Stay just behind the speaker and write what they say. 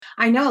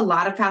I know a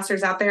lot of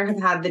pastors out there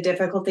have had the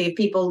difficulty of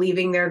people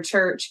leaving their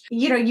church.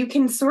 You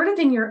can sort of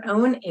in your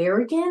own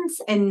arrogance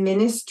and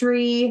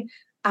ministry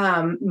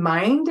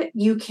mind,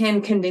 you can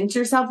convince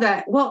yourself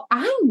that, well,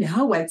 I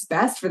know what's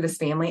best for this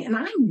family, and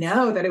I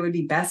know that it would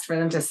be best for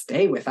them to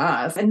stay with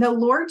us. And the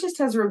Lord just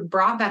has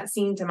brought that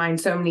scene to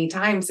mind so many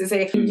times to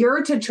say,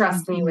 you're to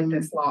trust me with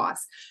this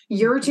loss.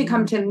 You're to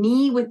come to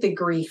me with the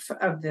grief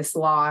of this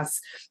loss,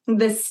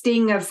 the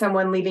sting of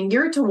someone leaving.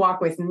 You're to walk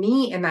with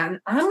me in that,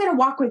 and I'm going to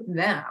walk with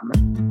them.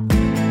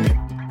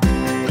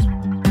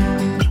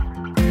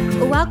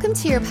 Welcome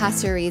to Your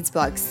Pastor Reads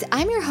Books.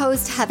 I'm your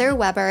host, Heather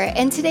Weber,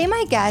 and today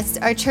my guests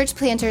are church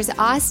planters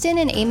Austin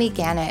and Amy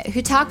Gannett,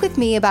 who talk with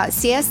me about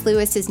C.S.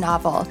 Lewis's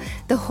novel,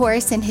 The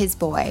Horse and His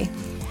Boy.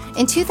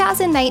 In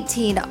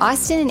 2019,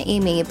 Austin and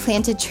Amy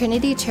planted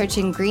Trinity Church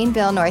in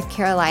Greenville, North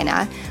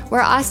Carolina,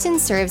 where Austin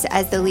serves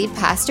as the lead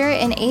pastor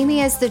and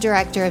Amy as the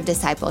director of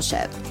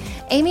discipleship.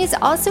 Amy is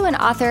also an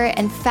author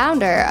and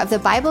founder of the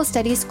Bible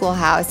Study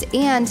Schoolhouse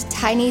and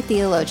Tiny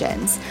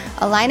Theologians,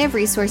 a line of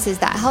resources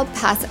that help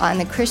pass on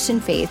the Christian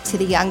faith to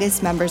the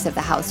youngest members of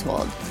the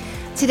household.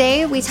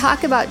 Today, we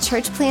talk about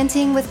church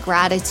planting with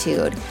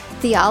gratitude,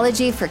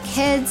 theology for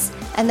kids,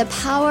 and the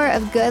power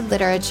of good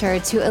literature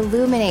to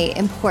illuminate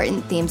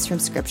important themes from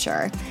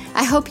Scripture.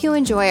 I hope you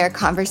enjoy our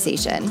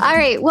conversation. All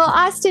right. Well,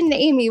 Austin and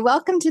Amy,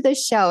 welcome to the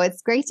show.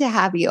 It's great to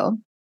have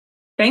you.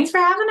 Thanks for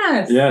having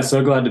us. Yeah,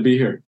 so glad to be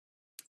here.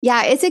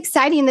 Yeah, it's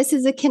exciting. This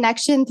is a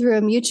connection through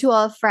a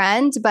mutual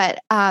friend. But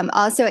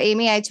also,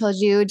 Amy, I told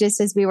you just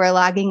as we were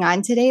logging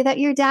on today that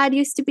your dad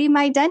used to be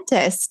my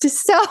dentist.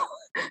 So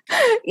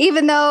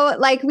even though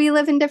we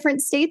live in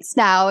different states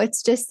now,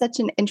 it's just such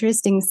an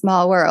interesting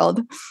small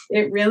world.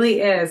 It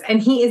really is.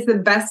 And he is the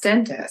best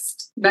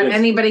dentist that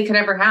anybody could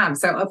ever have.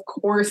 So of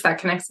course that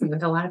connects me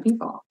with a lot of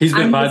people. He's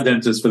been my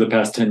dentist for the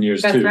past 10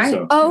 years too. Right.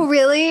 So. Oh,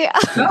 really?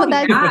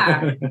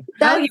 Yeah.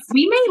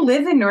 We may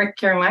live in North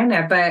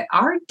Carolina, but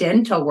our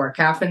dental work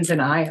happens in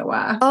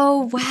Iowa.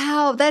 Oh,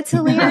 wow. That's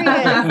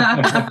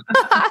hilarious.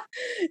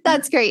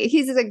 That's great.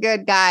 He's a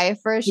good guy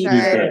for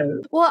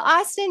sure. Well,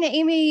 Austin and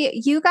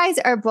Amy, you guys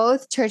are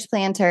both church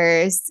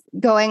planters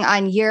going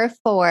on year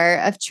 4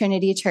 of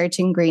Trinity Church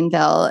in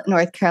Greenville,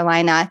 North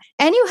Carolina,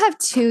 and you have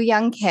 2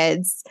 young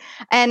kids.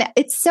 And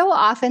it's so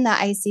often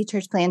that I see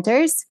church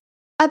planters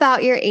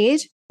about your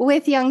age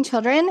with young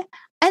children.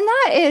 And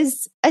that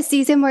is a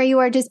season where you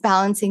are just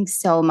balancing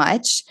so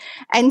much.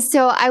 And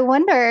so I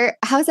wonder,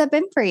 how's that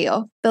been for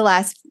you the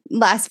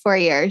last 4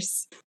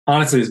 years?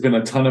 Honestly, it's been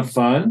a ton of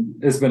fun.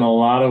 It's been a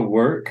lot of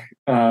work,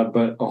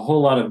 but a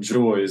whole lot of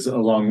joys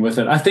along with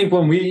it. I think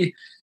when we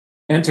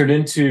entered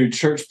into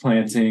church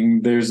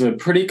planting, there's a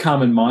pretty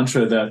common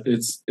mantra that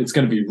it's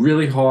going to be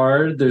really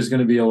hard. There's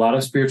going to be a lot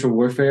of spiritual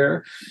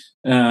warfare.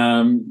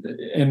 And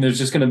there's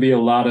just going to be a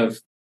lot of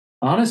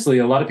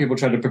people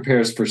try to prepare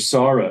us for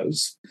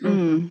sorrows.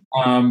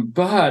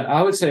 But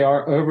I would say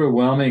our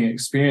overwhelming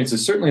experience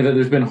is certainly that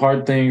there's been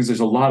hard things. There's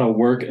a lot of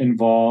work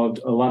involved,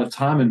 a lot of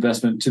time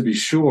investment to be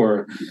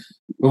sure.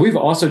 But we've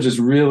also just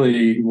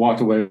really walked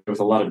away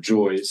with a lot of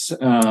joys.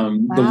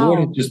 The Lord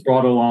has just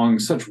brought along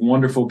such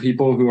wonderful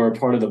people who are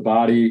part of the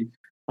body,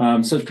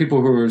 such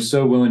people who are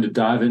so willing to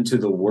dive into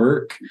the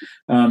work.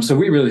 So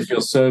we really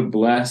feel so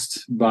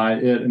blessed by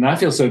it. And I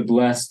feel so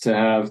blessed to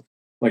have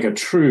a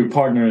true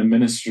partner in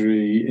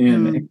ministry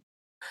in,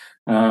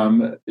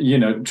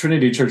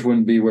 Trinity Church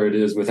wouldn't be where it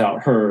is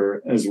without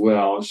her as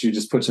well. She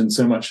just puts in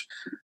so much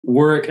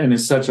work and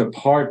is such a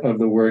part of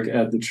the work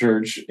at the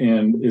church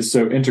and is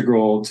so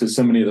integral to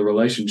so many of the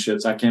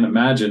relationships. I can't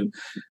imagine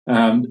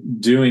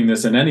doing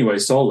this in any way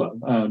solo.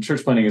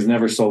 Church planting is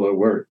never solo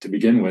work to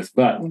begin with,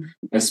 but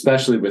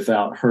especially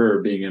without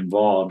her being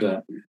involved.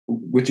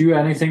 Would you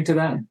add anything to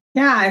that?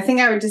 Yeah, I think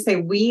I would just say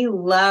we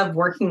love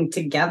working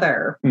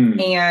together.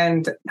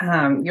 And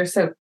you're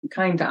so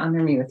kind to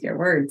honor me with your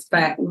words.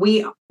 But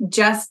we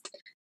just,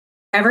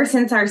 ever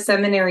since our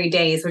seminary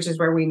days, which is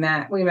where we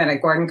met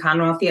at Gordon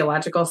Conwell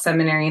Theological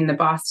Seminary in the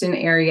Boston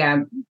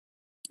area.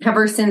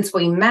 Ever since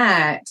we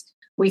met,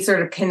 we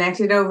sort of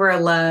connected over a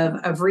love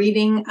of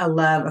reading, a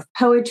love of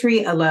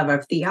poetry, a love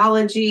of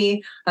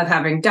theology, of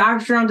having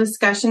doctrinal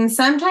discussions,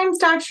 sometimes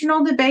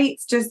doctrinal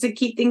debates just to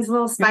keep things a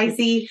little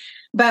spicy.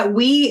 But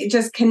we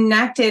just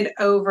connected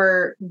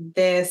over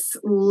this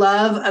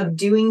love of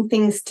doing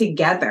things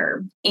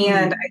together.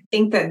 And I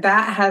think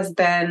that has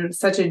been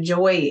such a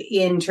joy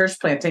in church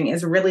planting,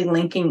 is really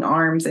linking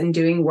arms and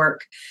doing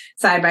work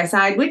side by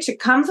side, which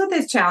comes with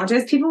its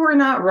challenges. People were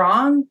not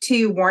wrong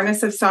to warn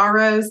us of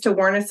sorrows, to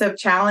warn us of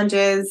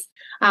challenges.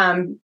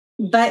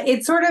 But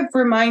it sort of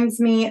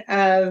reminds me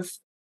of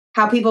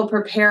how people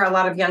prepare a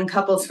lot of young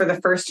couples for the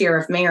first year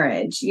of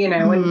marriage.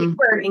 When we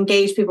were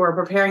engaged, people were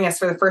preparing us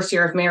for the first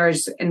year of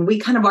marriage. And we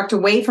kind of walked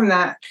away from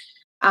that,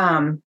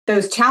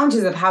 those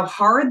challenges of how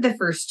hard the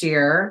first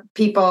year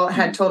people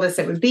had told us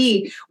it would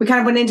be. We kind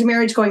of went into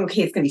marriage going,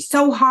 okay, it's going to be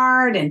so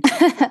hard and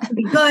it'll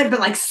be good,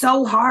 but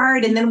so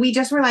hard. And then we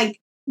just were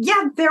like,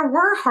 yeah, there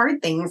were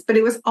hard things, but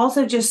it was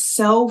also just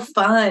so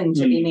fun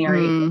to be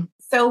married.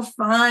 so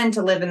fun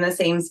to live in the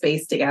same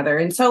space together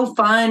and so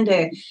fun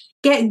to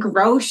get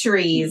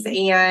groceries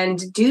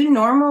and do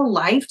normal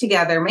life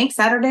together, make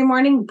Saturday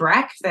morning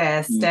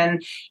breakfast.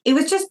 And it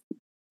was just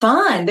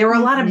fun. There were a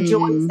lot of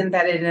joys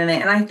embedded in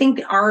it. And I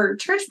think our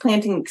church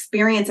planting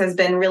experience has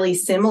been really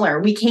similar.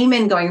 We came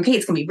in going, okay,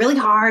 it's going to be really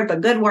hard, but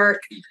good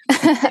work.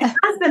 It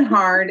has been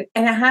hard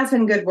and it has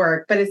been good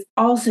work, but it's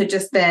also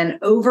just been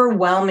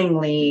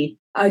overwhelmingly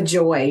a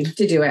joy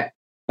to do it.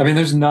 I mean,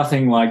 there's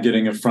nothing like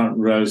getting a front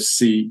row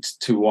seat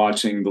to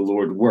watching the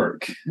Lord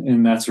work.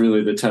 And that's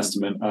really the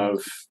testament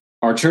of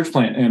our church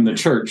plant and the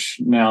church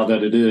now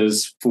that it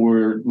is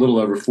for a little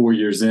over 4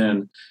 years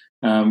in.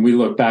 We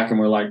look back and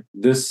we're like,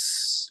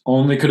 this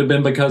only could have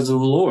been because of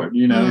the Lord.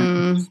 We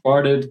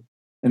started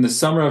in the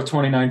summer of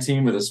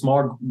 2019 with a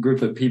small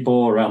group of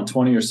people, around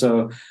 20 or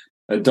so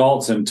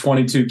adults and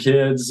 22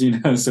 kids,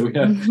 so we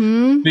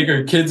had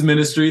bigger kids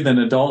ministry than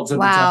adults at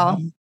the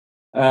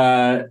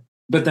time.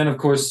 But then, of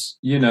course,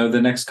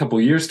 the next couple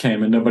of years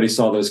came and nobody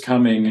saw those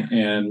coming.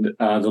 And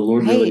the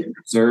Lord really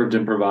preserved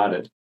and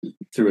provided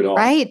through it all.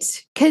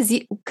 Right.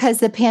 Because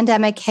the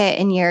pandemic hit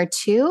in year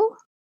 2?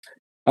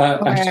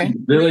 Actually,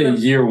 really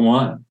year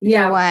 1.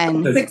 Yeah,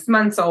 1. 6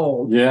 months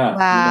old. Yeah.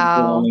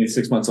 Wow. Only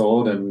 6 months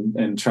old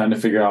and trying to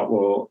figure out,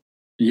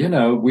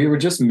 we were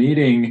just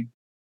meeting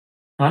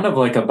kind of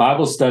like a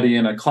Bible study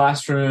in a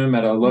classroom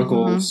at a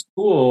local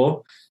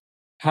school.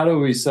 How do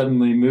we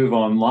suddenly move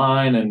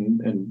online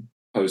and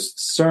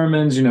post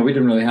sermons? We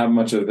didn't really have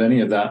much of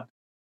any of that.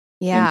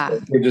 Yeah. So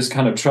we're just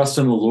kind of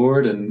trusting the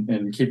Lord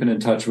and keeping in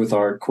touch with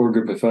our core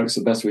group of folks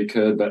the best we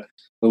could. But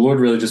the Lord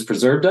really just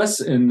preserved us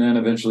and then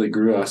eventually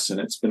grew us. And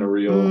it's been a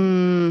real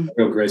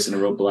grace and a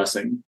real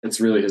blessing. It's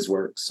really his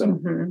work. So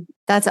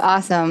that's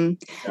awesome.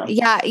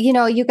 Yeah.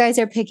 You guys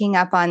are picking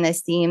up on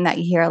this theme that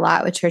you hear a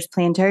lot with church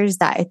planters,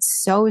 that it's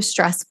so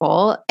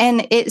stressful,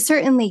 and it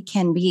certainly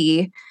can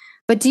be.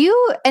 But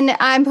and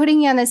I'm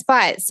putting you on the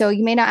spot, so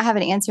you may not have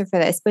an answer for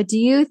this, but do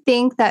you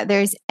think that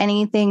there's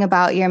anything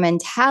about your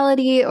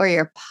mentality or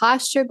your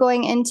posture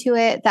going into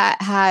it that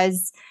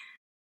has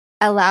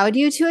allowed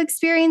you to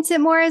experience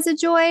it more as a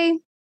joy,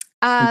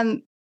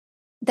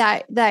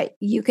 that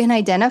you can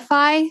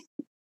identify?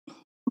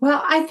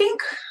 Well, I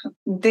think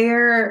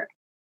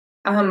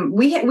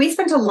we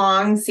spent a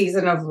long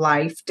season of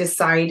life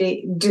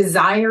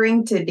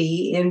desiring to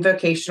be in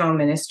vocational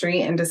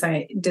ministry and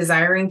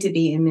desiring to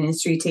be in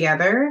ministry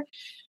together,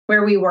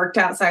 where we worked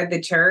outside the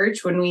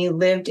church. When we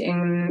lived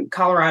in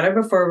Colorado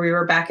before we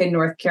were back in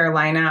North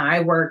Carolina,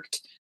 I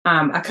worked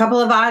a couple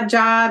of odd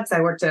jobs. I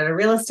worked at a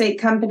real estate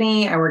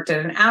company. I worked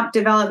at an app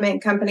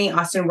development company.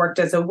 Austin worked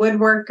as a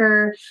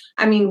woodworker.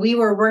 I mean, we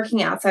were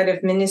working outside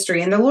of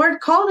ministry, and the Lord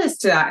called us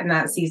to that in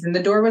that season.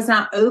 The door was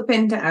not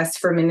open to us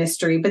for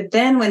ministry. But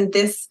then when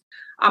this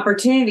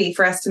opportunity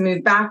for us to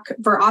move back,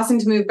 for Austin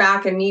to move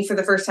back and me for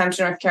the first time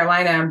to North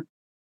Carolina,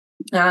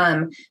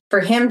 for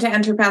him to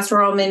enter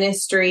pastoral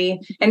ministry.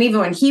 And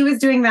even when he was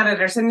doing that at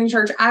our sending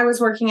church, I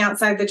was working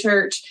outside the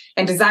church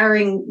and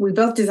we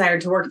both desired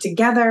to work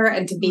together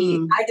and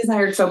I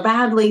desired so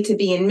badly to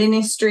be in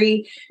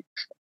ministry.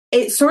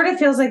 It sort of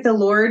feels like the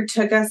Lord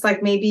took us,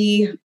 like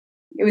maybe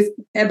it was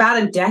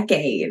about a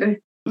decade,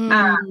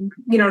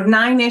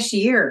 9-ish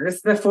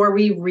years before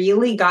we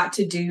really got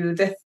to do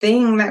the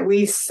thing that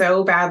we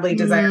so badly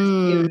desired to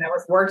do, and that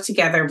was work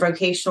together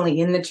vocationally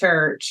in the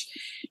church.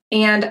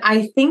 And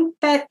I think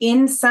that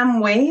in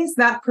some ways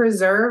that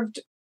preserved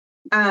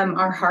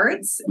our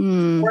hearts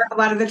for a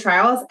lot of the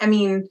trials. I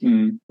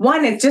mean,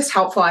 one, it's just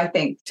helpful, I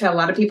think, to a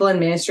lot of people in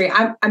ministry.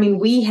 I mean,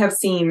 we have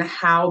seen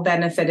how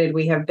benefited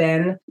we have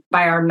been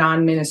by our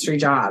non-ministry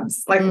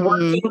jobs, like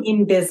working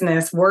in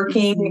business,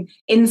 working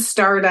in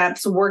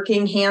startups,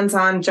 working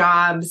hands-on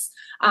jobs.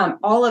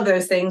 All of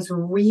those things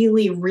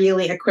really,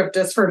 really equipped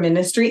us for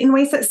ministry in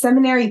ways that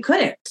seminary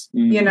couldn't.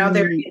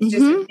 It's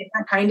just a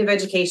different kind of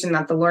education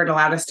that the Lord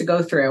allowed us to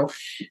go through.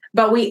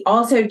 But we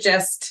also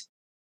just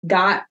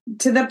got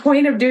to the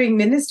point of doing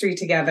ministry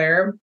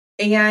together.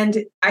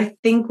 And I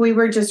think we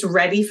were just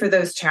ready for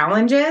those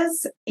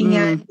challenges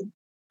and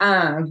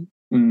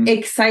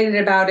excited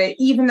about it,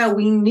 even though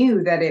we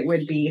knew that it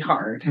would be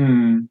hard.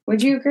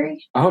 Would you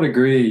agree? I would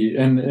agree.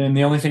 And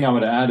the only thing I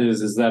would add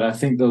is that I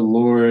think the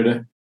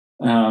Lord,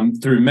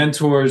 through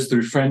mentors,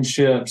 through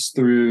friendships,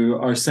 through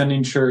our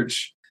sending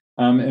church,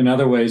 in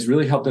other ways,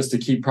 really helped us to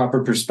keep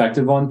proper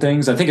perspective on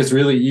things. I think it's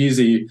really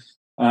easy,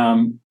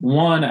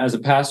 one, as a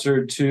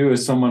pastor, two,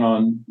 as someone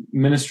on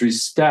ministry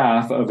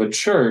staff of a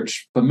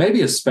church, but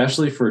maybe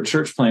especially for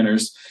church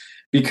planners,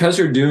 because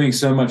you're doing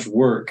so much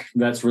work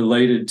that's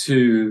related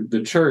to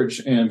the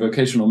church and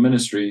vocational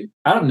ministry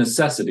out of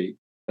necessity,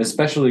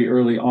 especially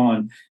early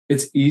on,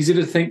 it's easy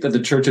to think that the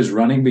church is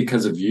running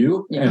because of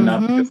you and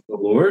not because of the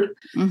Lord.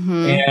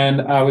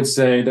 And I would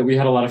say that we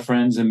had a lot of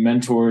friends and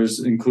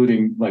mentors,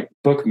 including like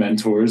book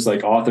mentors,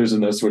 like authors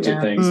and those sorts of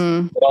things,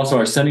 but also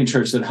our sending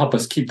church that help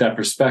us keep that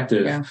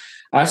perspective.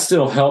 I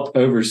still help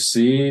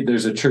oversee,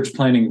 there's a church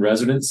planning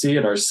residency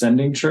at our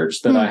sending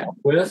church that I help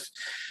with.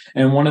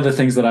 And one of the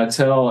things that I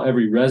tell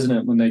every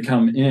resident when they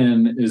come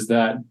in is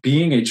that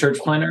being a church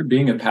planter,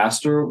 being a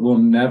pastor will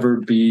never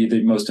be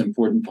the most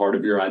important part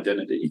of your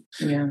identity.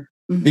 Yeah.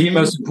 The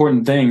most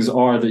important things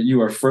are that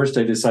you are first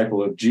a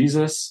disciple of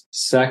Jesus,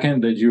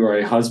 second, that you are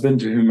a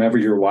husband to whomever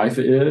your wife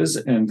is,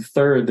 and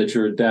third, that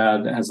you're a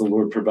dad as the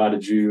Lord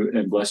provided you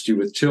and blessed you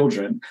with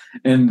children.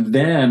 And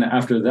then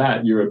after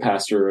that, you're a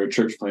pastor or a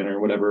church planter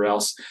or whatever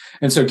else.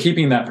 And so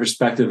keeping that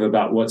perspective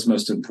about what's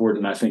most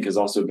important, I think, has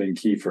also been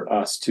key for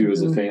us too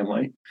as a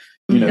family.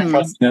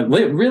 Trusting that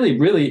it really,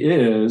 really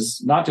is,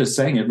 not just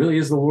saying it, really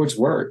is the Lord's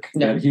work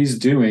that he's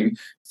doing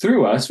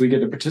through us. We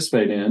get to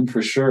participate in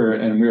for sure.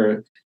 And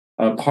we're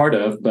a part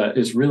of, but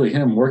it's really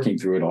him working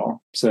through it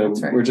all. So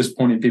we're just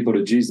pointing people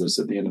to Jesus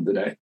at the end of the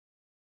day.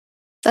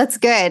 That's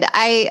good.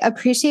 I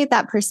appreciate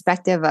that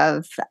perspective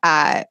of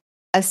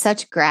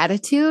such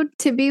gratitude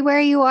to be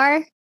where you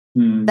are,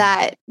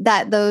 that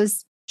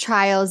those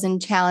trials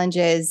and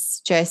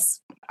challenges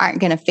just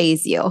aren't going to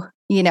faze you,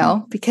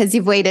 because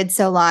you've waited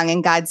so long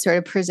and God sort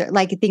of preserved,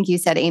 like I think you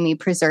said, Amy,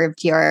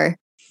 preserved your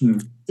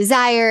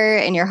desire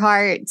and your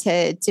heart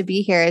to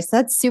be here. So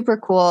that's super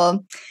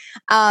cool.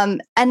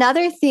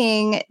 Another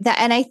thing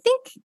and I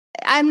think,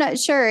 I'm not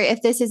sure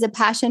if this is a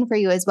passion for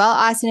you as well,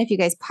 Austin, if you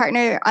guys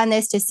partner on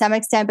this to some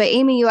extent, but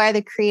Amy, you are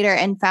the creator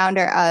and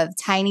founder of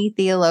Tiny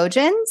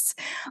Theologians,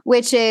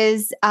 which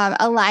is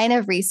a line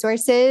of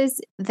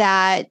resources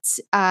that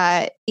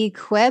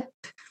equip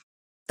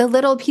the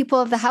little people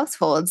of the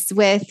households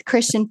with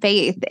Christian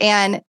faith.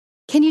 And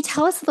can you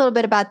tell us a little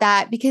bit about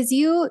that? Because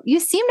you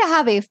seem to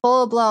have a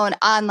full-blown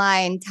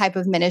online type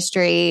of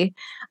ministry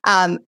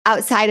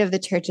outside of the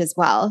church as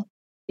well.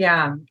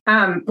 Yeah.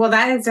 Well,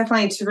 that is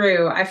definitely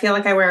true. I feel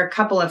like I wear a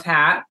couple of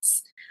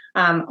hats,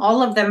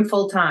 all of them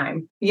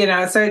full-time,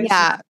 so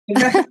you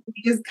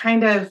just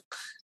kind of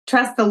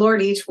trust the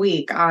Lord each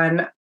week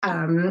on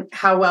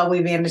how well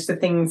we manage the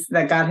things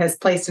that God has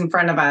placed in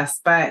front of us.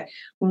 But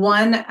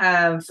one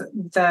of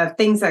the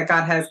things that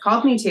God has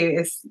called me to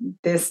is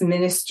this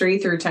ministry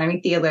through Tiny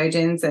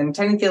Theologians. And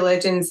Tiny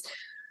Theologians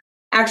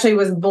actually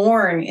was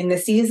born in the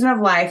season of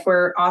life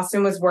where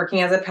Austin was working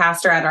as a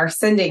pastor at our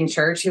sending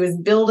church. He was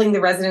building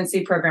the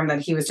residency program that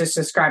he was just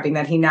describing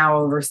that he now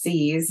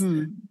oversees.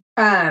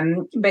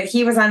 But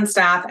he was on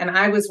staff and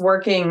I was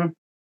working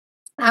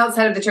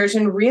outside of the church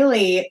and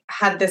really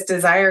had this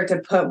desire to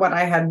put what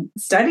I had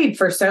studied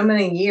for so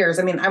many years.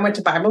 I mean, I went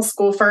to Bible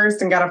school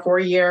first and got a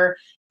 4-year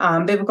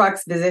biblical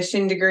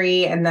exposition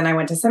degree. And then I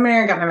went to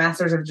seminary, got my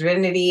master's of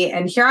divinity.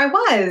 And here I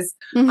was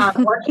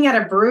working at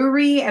a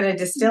brewery and a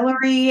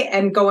distillery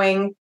and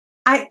going,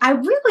 I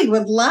really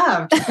would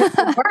love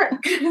to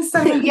work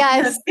some of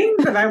the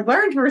things that I've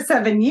learned for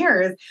 7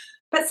 years.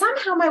 But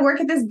somehow my work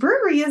at this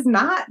brewery is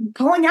not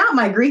pulling out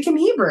my Greek and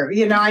Hebrew.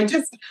 I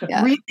just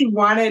really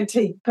wanted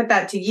to put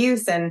that to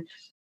use. And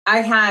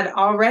I had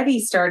already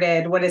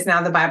started what is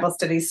now the Bible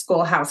Study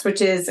Schoolhouse, which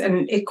is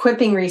an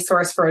equipping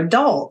resource for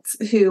adults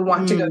who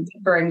want to go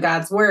deeper in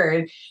God's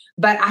word.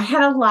 But I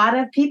had a lot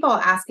of people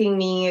asking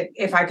me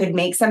if I could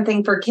make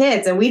something for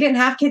kids. And we didn't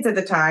have kids at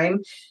the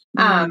time.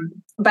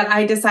 But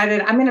I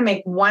decided I'm going to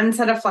make one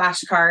set of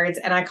flashcards,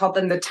 and I called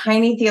them the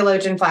Tiny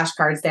Theologian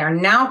flashcards. They are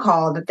now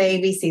called the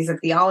ABCs of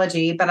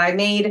Theology, but I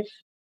made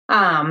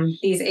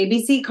these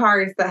ABC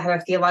cards that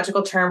had a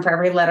theological term for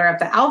every letter of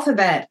the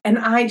alphabet. And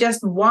I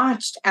just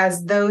watched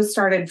as those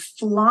started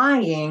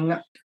flying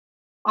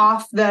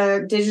off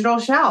the digital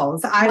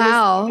shelves. I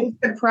was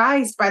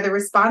surprised by the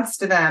response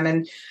to them.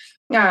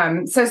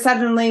 And so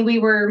suddenly we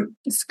were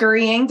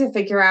scurrying to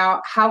figure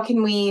out how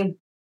can we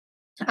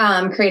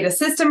create a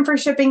system for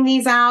shipping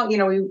these out.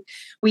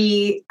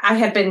 I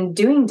had been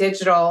doing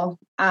digital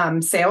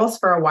sales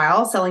for a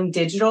while, selling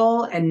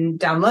digital and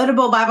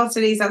downloadable Bible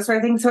studies, that sort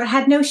of thing. So it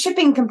had no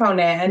shipping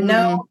component and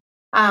no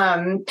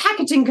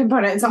packaging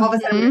component. And so all of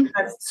a sudden we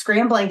were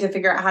scrambling to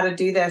figure out how to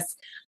do this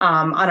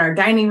on our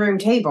dining room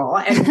table.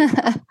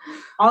 And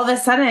all of a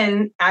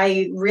sudden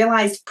I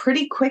realized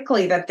pretty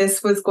quickly that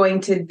this was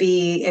going to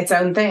be its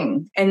own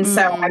thing. And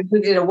so I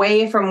moved it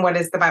away from what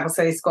is the Bible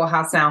Study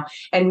Schoolhouse now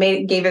and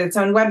gave it its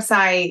own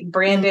website,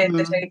 branded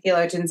the Tiny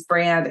Theologians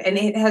brand. And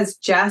it has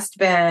just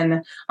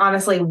been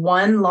honestly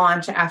one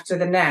launch after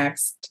the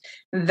next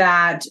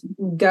that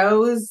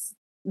goes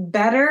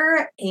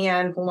better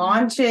and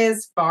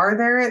launches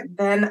farther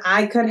than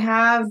I could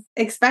have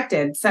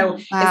expected. So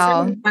it's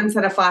really one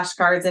set of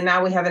flashcards. And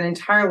now we have an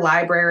entire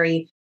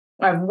library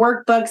of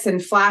workbooks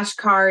and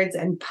flashcards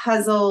and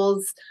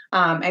puzzles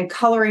and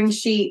coloring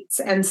sheets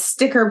and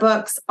sticker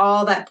books,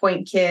 all that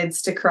point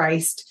kids to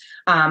Christ,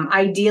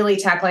 ideally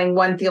tackling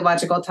one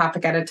theological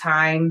topic at a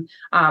time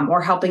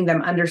or helping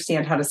them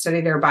understand how to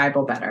study their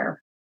Bible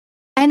better.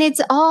 And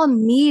it's all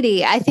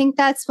meaty. I think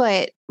that's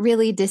what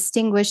really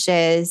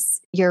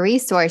distinguishes your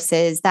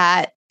resources,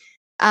 that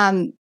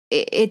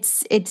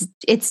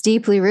it's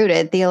deeply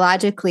rooted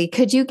theologically.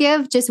 Could you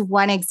give just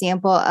one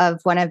example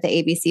of one of the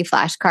ABC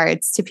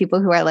flashcards to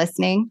people who are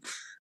listening?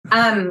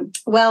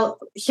 Well,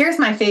 here's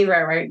my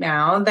favorite right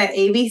now, the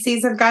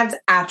ABCs of God's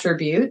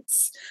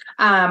attributes.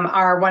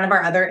 are one of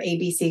our other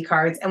ABC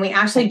cards. And we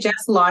actually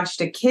just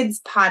launched a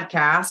kids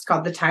podcast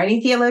called the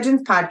Tiny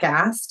Theologians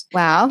Podcast.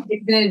 Wow.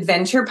 It's an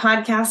adventure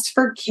podcast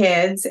for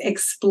kids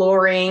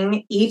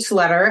exploring each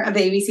letter of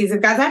the ABCs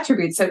of God's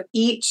attributes. So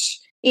in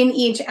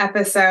each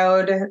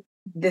episode,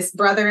 this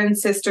brother and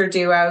sister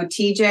duo,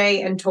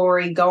 TJ and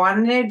Tori, go on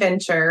an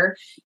adventure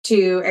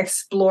to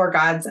explore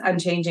God's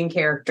unchanging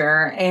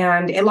character.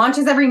 And it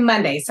launches every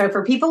Monday. So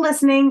for people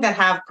listening that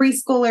have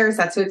preschoolers,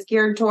 that's who it's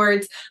geared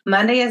towards.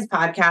 Monday is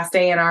podcast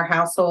day in our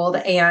household.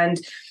 And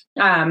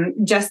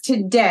just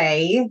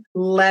today,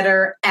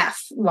 letter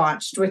F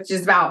launched, which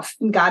is about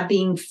God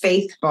being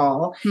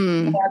faithful.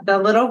 And the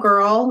little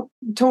girl,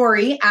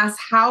 Tori,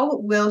 asks, how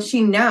will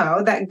she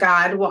know that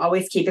God will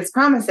always keep his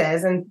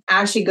promises? And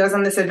as she goes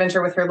on this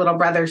adventure with her little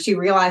brother, she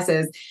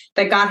realizes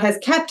that God has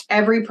kept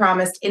every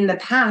promise in the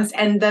past.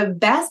 And the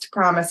best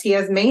promise he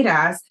has made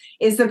us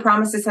is the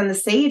promise to send the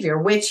Savior,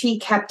 which he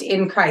kept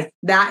in Christ.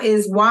 That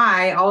is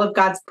why all of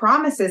God's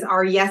promises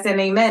are yes and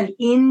amen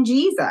in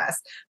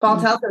Jesus.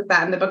 Paul tells us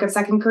that in the book of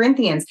 2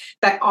 Corinthians,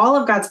 that all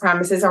of God's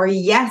promises are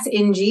yes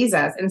in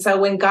Jesus. And so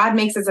when God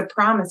makes us a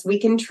promise, we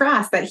can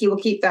trust that he will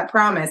keep that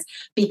promise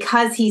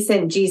because he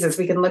sent Jesus.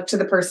 We can look to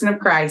the person of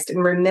Christ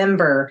and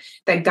remember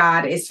that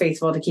God is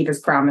faithful to keep his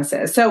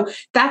promises. So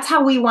that's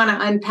how we want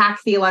to unpack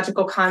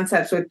theological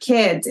concepts with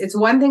kids. It's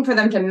one thing for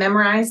them to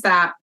memorize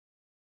that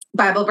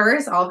Bible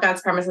verse, all of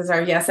God's promises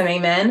are yes and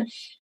amen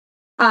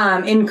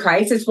in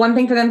Christ. It's one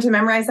thing for them to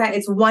memorize that.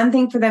 It's one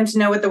thing for them to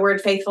know what the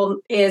word faithful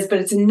is, but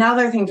it's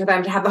another thing for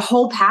them to have the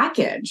whole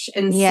package.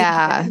 And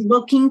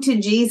looking to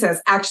Jesus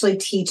actually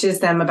teaches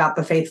them about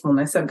the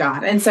faithfulness of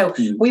God. And so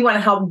we want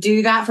to help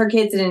do that for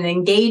kids in an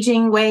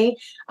engaging way,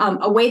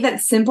 a way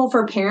that's simple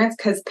for parents,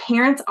 because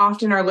parents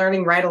often are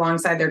learning right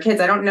alongside their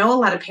kids. I don't know a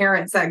lot of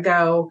parents that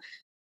go,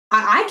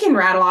 I can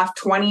rattle off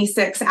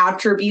 26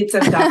 attributes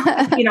of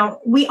God.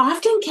 We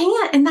often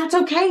can't, and that's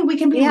okay. We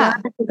can be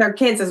learning with our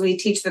kids as we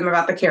teach them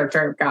about the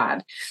character of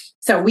God.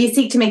 So we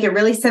seek to make it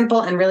really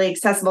simple and really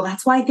accessible.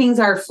 That's why things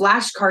are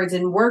flashcards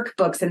and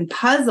workbooks and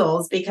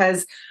puzzles,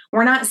 because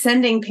we're not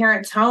sending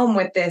parents home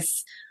with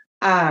this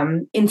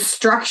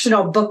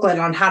instructional booklet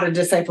on how to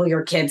disciple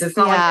your kids. It's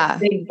not like a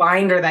big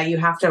binder that you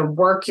have to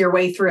work your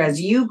way through as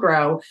you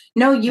grow.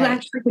 No, you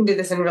actually can do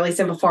this in really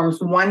simple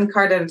forms, one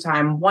card at a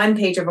time, one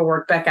page of a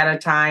workbook at a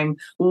time,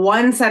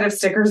 one set of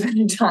stickers at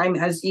a time,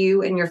 as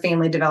you and your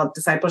family develop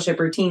discipleship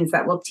routines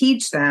that will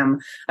teach them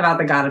about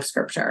the God of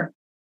Scripture.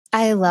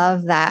 I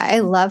love that.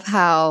 I love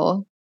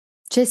how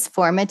just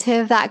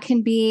formative that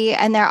can be.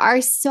 And there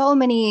are so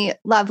many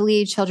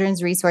lovely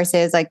children's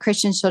resources, like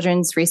Christian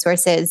children's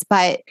resources,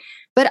 but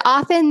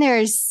often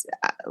there's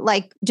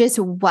like just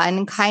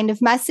one kind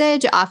of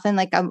message, often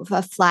like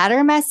a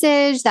flatter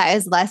message that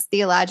is less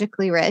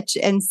theologically rich.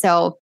 And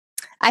so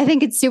I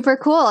think it's super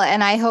cool.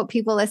 And I hope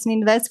people listening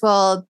to this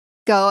will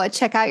go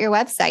check out your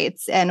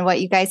websites and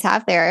what you guys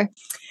have there.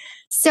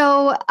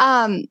 So,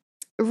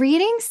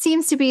 reading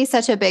seems to be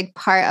such a big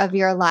part of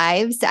your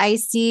lives. I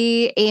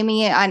see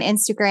Amy on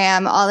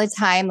Instagram all the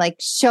time, like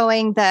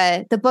showing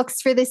the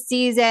books for the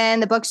season,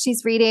 the books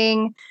she's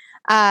reading,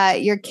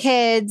 your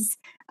kids,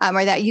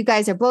 or that you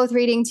guys are both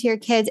reading to your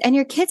kids. And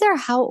your kids are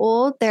how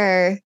old?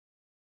 They're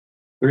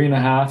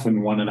 3.5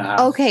 and 1.5.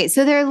 Okay,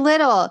 so they're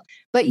little,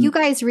 but you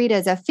guys read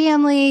as a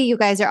family. You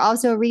guys are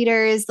also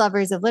readers,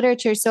 lovers of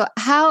literature. So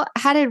how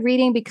did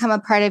reading become a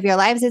part of your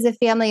lives as a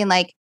family? And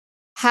like,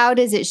 how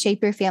does it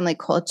shape your family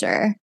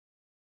culture?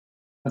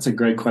 That's a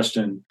great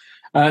question.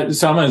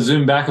 So I'm going to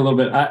zoom back a little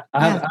bit.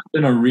 I've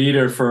been a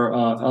reader for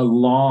a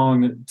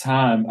long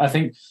time. I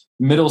think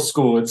middle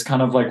school, it's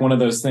kind of like one of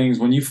those things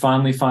when you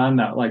finally find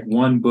that like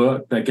one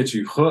book that gets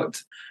you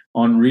hooked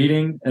on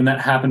reading. And that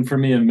happened for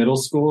me in middle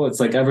school. It's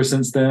like ever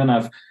since then,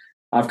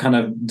 I've kind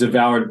of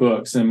devoured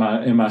books in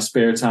my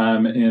spare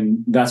time.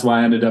 And that's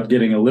why I ended up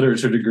getting a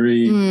literature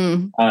degree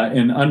in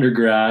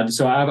undergrad.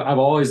 So I've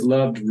always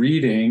loved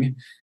reading.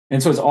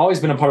 And so it's always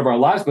been a part of our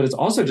lives, but it's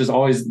also just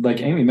always, like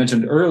Amy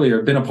mentioned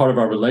earlier, been a part of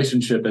our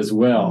relationship as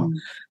well.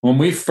 When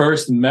we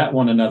first met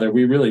one another,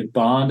 we really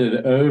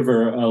bonded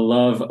over a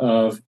love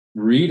of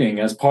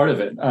reading as part of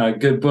it.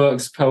 Good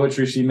books,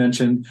 poetry, she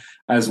mentioned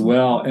as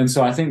well. And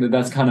so I think that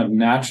that's kind of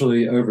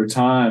naturally over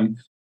time,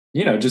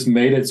 just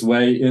made its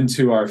way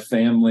into our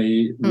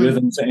family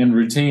rhythms and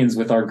routines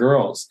with our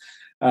girls.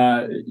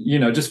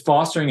 Just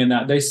fostering in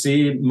that they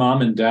see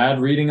mom and dad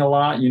reading a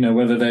lot,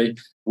 whether they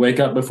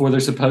wake up before they're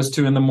supposed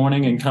to in the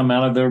morning and come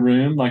out of their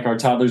room like our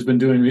toddler's been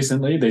doing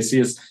recently. They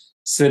see us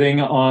sitting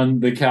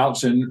on the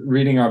couch and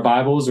reading our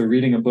Bibles or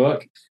reading a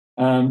book.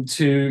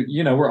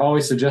 We're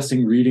always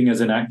suggesting reading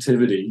as an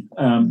activity.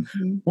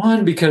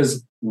 One,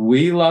 because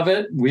we love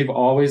it. We've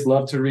always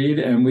loved to read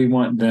and we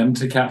want them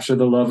to capture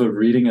the love of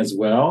reading as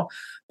well.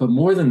 But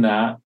more than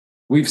that,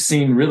 we've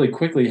seen really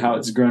quickly how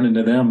it's grown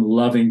into them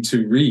loving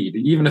to read,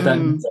 even if that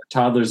means that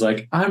toddler's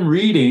like, I'm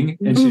reading,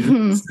 and she's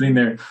really sitting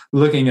there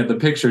looking at the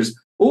pictures,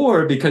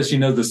 or because she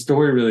knows the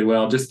story really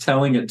well, just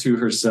telling it to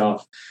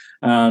herself.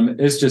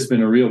 It's just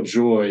been a real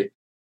joy.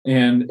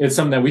 And it's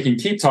something that we can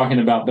keep talking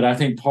about, but I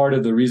think part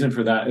of the reason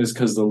for that is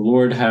because the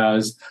Lord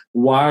has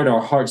wired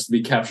our hearts to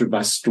be captured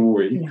by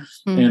story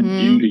and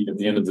beauty at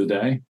the end of the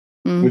day.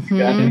 Would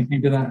you add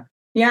anything to that?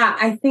 Yeah,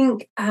 I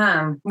think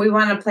we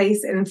want to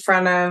place in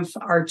front of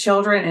our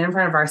children and in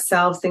front of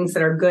ourselves things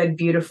that are good,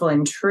 beautiful,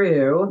 and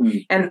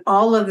true. And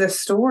all of the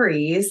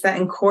stories that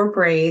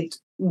incorporate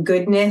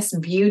goodness,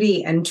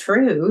 beauty, and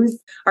truth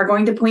are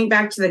going to point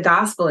back to the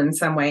gospel in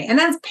some way. And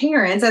as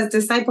parents, as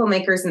disciple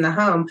makers in the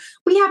home,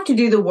 we have to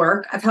do the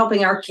work of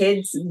helping our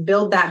kids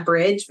build that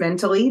bridge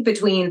mentally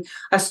between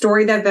a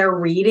story that they're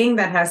reading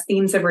that has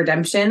themes of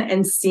redemption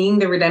and seeing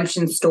the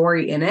redemption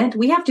story in it.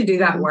 We have to do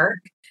that work.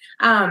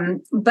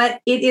 But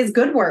it is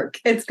good work.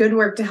 It's good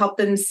work to help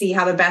them see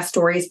how the best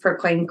stories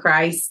proclaim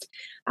Christ.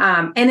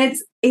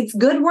 And it's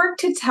good work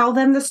to tell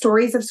them the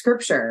stories of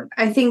Scripture.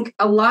 I think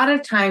a lot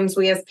of times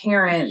we as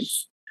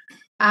parents,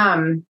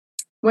 when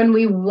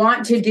we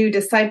want to do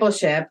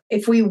discipleship,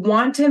 if we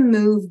want to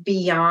move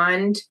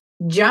beyond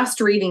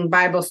just reading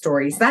Bible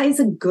stories, that is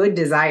a good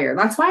desire.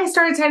 That's why I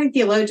started studying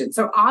theology.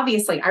 So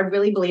obviously, I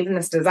really believe in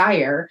this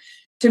desire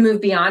to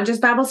move beyond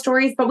just Bible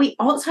stories. But we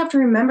also have to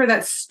remember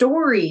that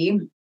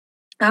stories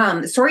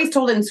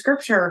told in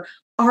Scripture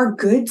are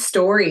good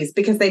stories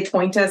because they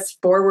point us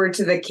forward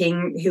to the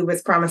King who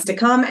was promised to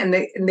come, and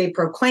they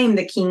proclaim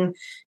the King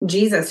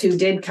Jesus who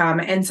did come.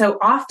 And so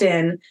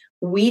often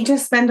we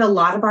just spend a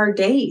lot of our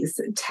days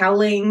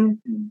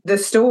telling the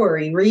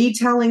story,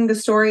 retelling the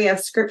story of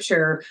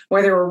Scripture,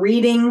 whether we're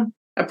reading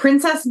a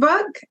princess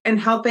book and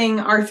helping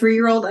our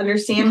 3-year-old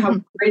understand how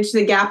to bridge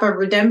the gap of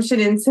redemption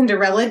in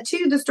Cinderella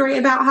to the story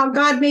about how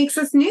God makes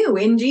us new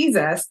in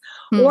Jesus,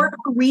 or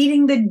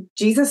reading the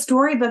Jesus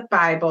Storybook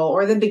Bible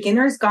or the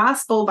Beginner's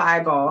Gospel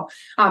Bible,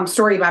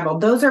 Story Bible.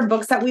 Those are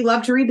books that we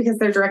love to read because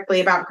they're directly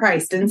about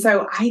Christ. And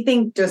so I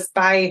think just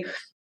by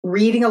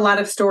reading a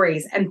lot of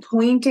stories and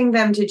pointing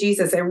them to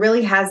Jesus, it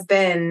really has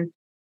been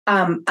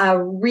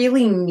a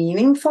really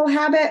meaningful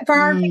habit for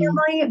our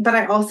family. But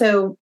I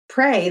also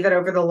pray that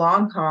over the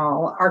long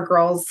haul, our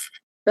girls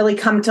really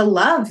come to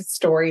love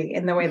story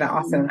in the way that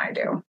Austin and I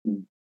do.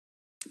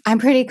 I'm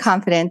pretty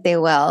confident they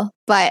will,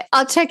 but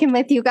I'll check in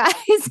with you guys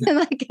in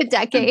like a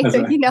decade,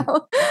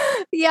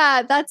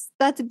 Yeah,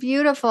 that's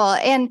beautiful.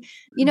 And,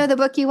 the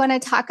book you want to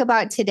talk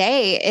about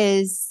today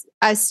is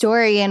a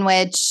story in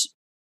which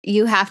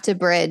you have to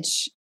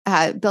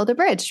build a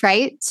bridge,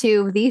 right,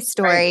 to the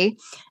story. Right.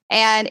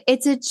 And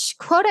it's a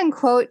quote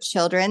unquote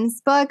children's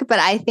book, but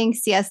I think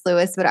C.S.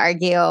 Lewis would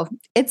argue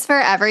it's for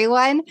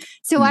everyone.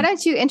 So why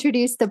don't you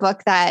introduce the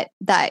book that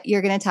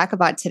you're going to talk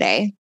about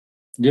today?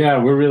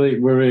 Yeah, we're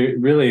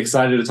really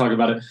excited to talk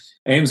about it.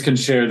 Ames can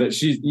share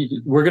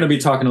that we're going to be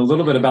talking a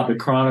little bit about the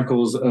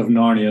Chronicles of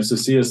Narnia. So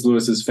C.S.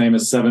 Lewis's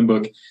famous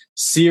 7-book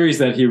series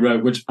that he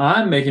wrote, which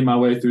I'm making my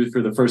way through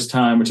for the first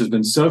time, which has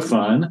been so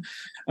fun.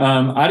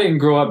 I didn't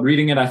grow up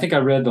reading it. I think I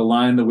read The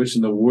Lion, the Witch,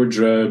 and the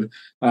Wardrobe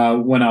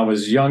when I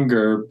was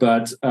younger,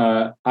 but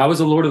I was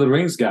a Lord of the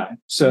Rings guy.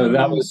 So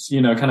that was,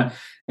 kind of,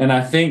 and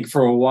I think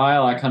for a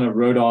while I kind of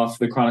wrote off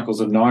the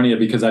Chronicles of Narnia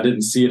because I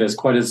didn't see it as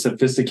quite as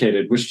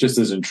sophisticated, which just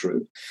isn't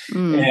true.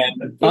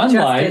 And just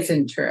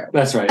isn't true.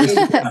 That's right.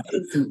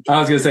 I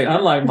was going to say,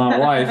 unlike my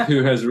wife,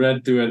 who has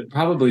read through it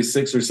probably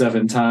 6 or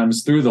 7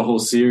 times through the whole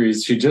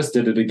series, she just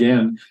did it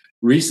again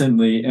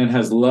recently and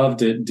has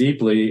loved it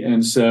deeply.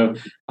 And so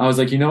I was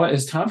like, you know what,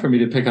 it's time for me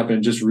to pick up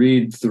and just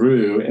read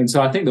through. And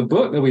so I think the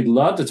book that we'd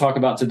love to talk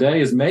about today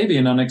is maybe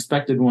an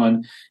unexpected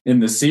one in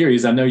the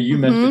series. I know you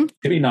mentioned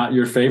maybe not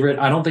your favorite.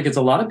 I don't think it's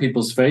a lot of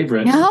people's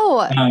favorite.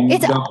 No,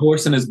 it's The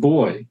Horse and His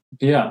Boy.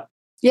 Yeah.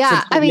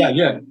 Yeah.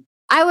 So,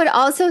 I would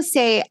also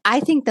say,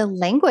 I think the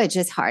language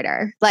is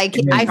harder. Like,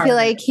 I feel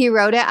like he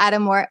wrote it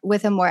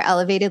with a more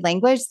elevated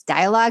language,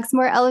 dialogue's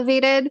more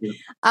elevated.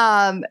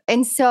 Yeah.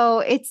 And so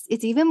it's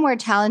even more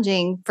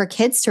challenging for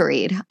kids to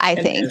read, I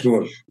think.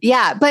 Sure.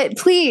 Yeah. But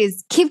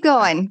please keep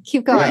going.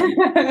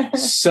 Yeah.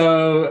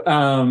 So,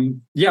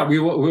 we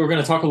were going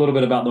to talk a little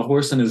bit about The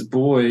Horse and His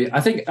Boy.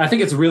 I think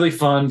it's really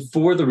fun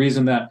for the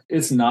reason that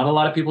it's not a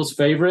lot of people's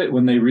favorite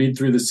when they read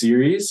through the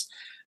series.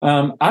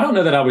 I don't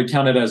know that I would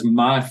count it as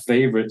my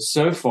favorite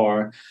so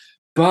far,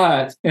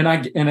 but and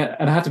I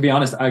have to be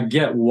honest, I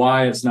get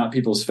why it's not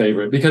people's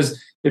favorite, because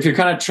if you're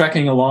kind of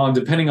trekking along,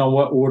 depending on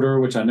what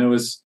order, which I know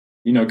is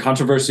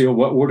controversial,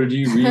 what order do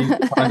you read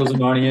the Chronicles of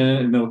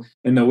Narnia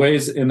in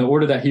the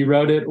order that he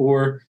wrote it,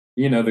 or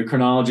the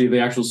chronology of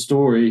the actual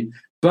story?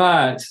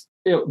 But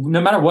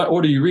no matter what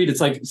order you read,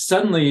 it's like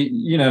suddenly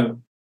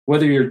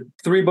whether you're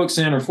 3 books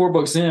in or 4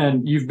 books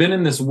in, you've been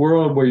in this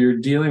world where you're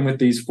dealing with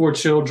these 4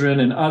 children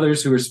and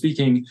others who are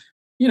speaking,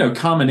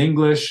 common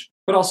English,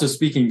 but also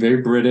speaking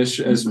very British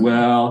as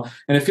well.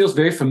 And it feels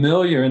very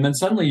familiar. And then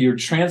suddenly you're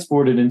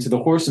transported into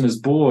The Horse and His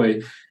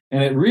Boy.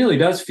 And it really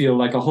does feel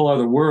like a whole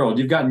other world.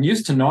 You've gotten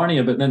used to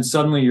Narnia, but then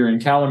suddenly you're in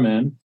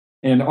Calormen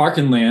and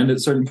Archenland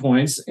at certain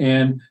points.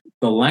 And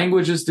the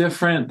language is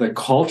different. The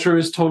culture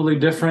is totally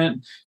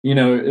different.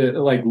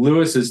 Like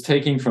Lewis is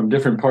taking from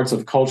different parts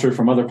of culture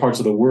from other parts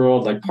of the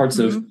world, like parts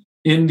of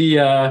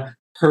India,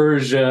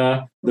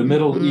 Persia, the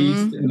Middle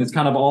East, and it's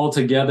kind of all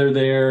together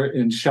there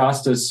in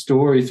Shasta's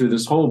story through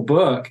this whole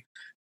book.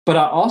 But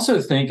I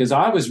also think as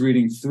I was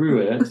reading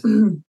through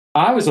it,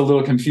 I was a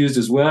little confused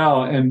as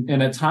well. And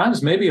at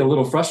times maybe a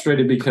little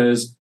frustrated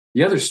because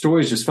the other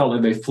stories just felt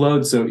like they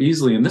flowed so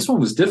easily. And this one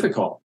was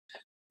difficult,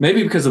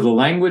 maybe because of the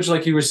language,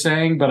 like you were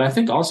saying. But I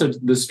think also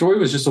the story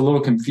was just a little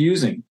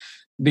confusing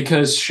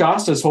because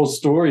Shasta's whole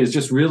story is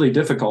just really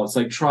difficult. It's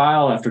like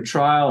trial after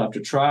trial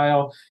after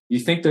trial. You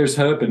think there's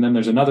hope, and then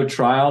there's another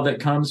trial that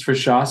comes for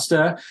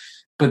Shasta.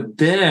 But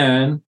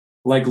then,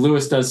 like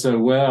Lewis does so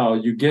well,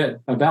 you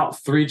get about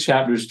 3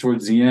 chapters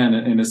towards the end,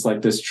 and it's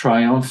like this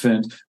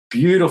triumphant,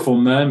 beautiful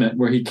moment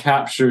where he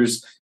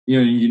captures, a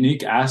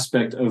unique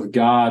aspect of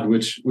God,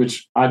 which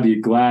I'd be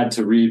glad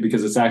to read,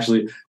 because it's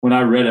actually, when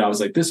I read it, I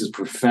was like, this is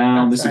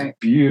profound. This is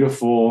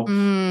beautiful.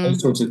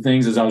 Those sorts of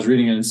things as I was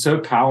reading it. And it's so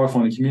powerful,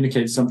 and it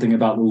communicates something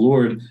about the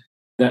Lord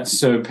that's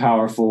so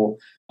powerful.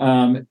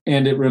 And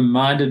it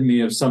reminded me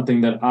of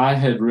something that I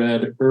had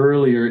read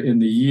earlier in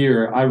the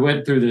year. I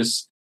went through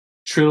this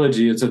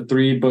trilogy. It's a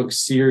 3-book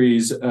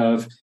series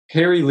of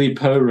Harry Lee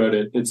Poe wrote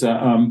it. It's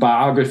a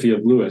biography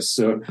of Lewis.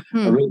 So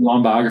a really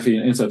long biography,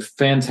 and it's a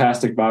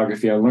fantastic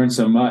biography. I learned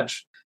so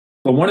much.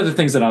 But one of the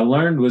things that I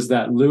learned was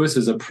that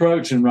Lewis's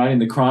approach in writing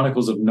the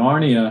Chronicles of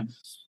Narnia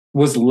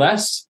was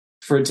less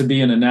for it to be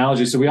an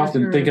analogy. So we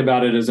often think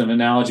about it as an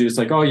analogy. It's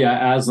like, oh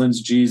yeah,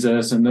 Aslan's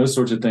Jesus and those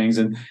sorts of things.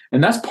 And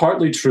that's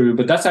partly true,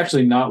 but that's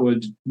actually not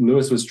what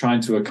Lewis was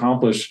trying to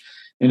accomplish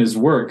in his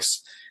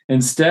works.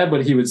 Instead,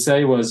 what he would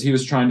say was he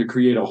was trying to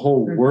create a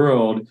whole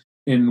world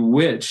in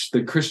which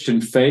the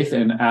Christian faith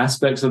and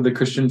aspects of the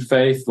Christian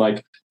faith,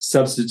 like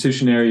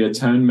substitutionary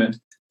atonement,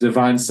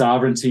 divine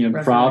sovereignty, and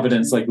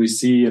providence, like we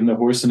see in The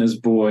Horse and His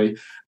Boy,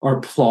 are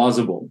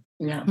plausible.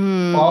 Yeah.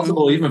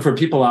 Plausible even for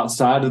people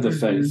outside of the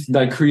faith.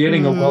 Like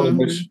creating a world in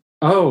which,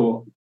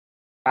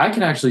 I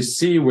can actually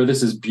see where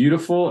this is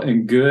beautiful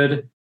and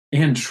good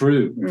and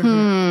true.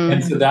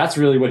 And so that's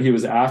really what he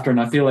was after.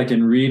 And I feel like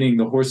in reading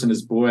The Horse and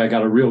His Boy, I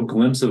got a real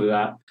glimpse of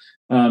that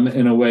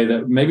in a way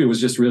that maybe was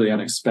just really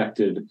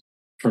unexpected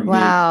for me.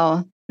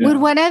 Wow. Yeah. Would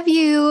one of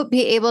you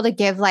be able to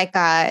give like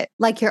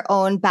your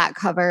own back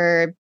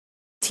cover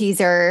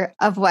teaser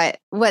of what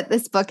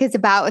this book is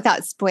about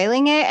without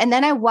spoiling it? And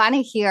then I want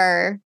to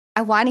hear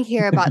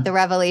about the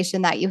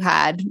revelation that you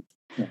had.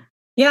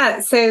 Yeah.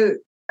 So,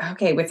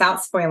 okay,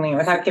 without spoiling it,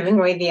 without giving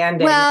away the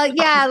ending. Well,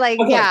 yeah,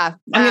 yeah.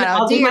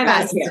 I'll do my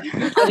best here.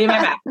 I'll do my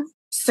best.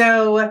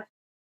 So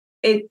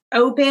it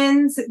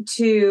opens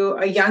to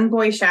a young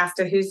boy,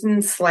 Shasta, who's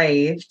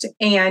enslaved,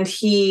 and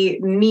he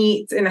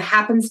meets in a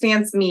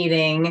happenstance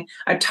meeting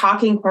a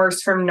talking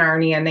horse from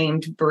Narnia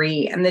named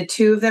Bree. And the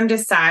two of them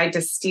decide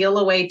to steal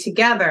away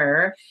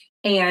together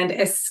and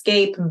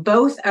escape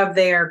both of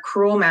their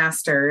cruel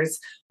masters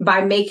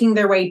by making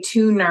their way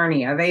to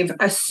Narnia. They've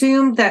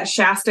assumed that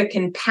Shasta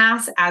can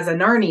pass as a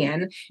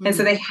Narnian, and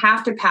so they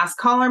have to pass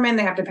Colorman,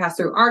 they have to pass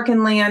through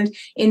Archenland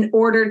in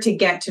order to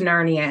get to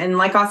Narnia. And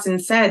like Austin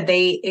said,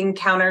 they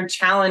encounter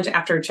challenge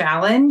after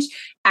challenge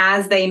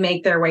as they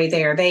make their way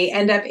there. They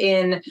end up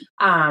in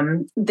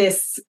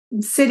this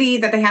city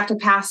that they have to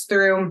pass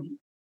through,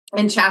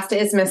 and Shasta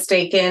is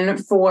mistaken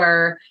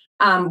for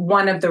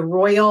one of the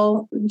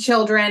royal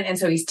children. And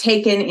so he's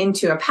taken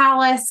into a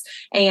palace,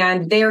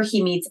 and there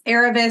he meets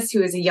Erebus,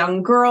 who is a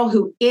young girl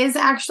who is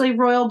actually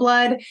royal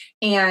blood.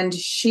 And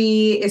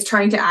she is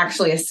trying to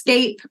actually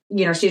escape.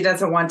 She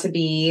doesn't want to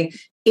be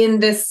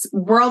in this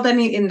world,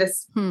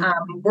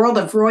 world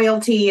of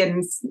royalty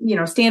and,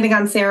 standing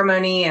on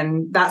ceremony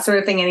and that sort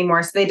of thing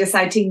anymore. So they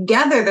decide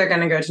together they're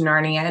going to go to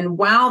Narnia. And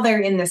while they're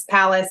in this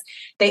palace,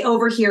 they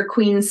overhear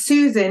Queen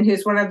Susan,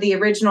 who's one of the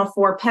original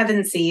 4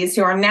 Pevensies,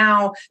 who are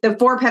now the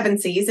 4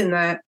 Pevensies in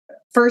the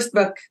first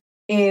book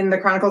in the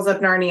Chronicles of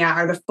Narnia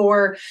are the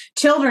 4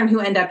 children who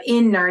end up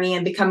in Narnia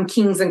and become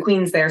kings and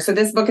queens there. So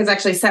this book is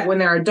actually set when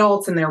they're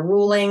adults and they're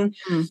ruling.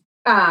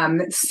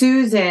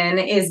 Susan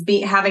is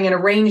having an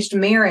arranged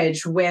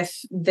marriage with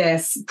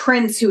this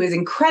prince who is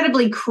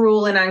incredibly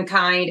cruel and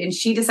unkind, and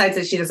she decides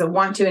that she doesn't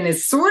want to, and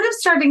is sort of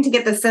starting to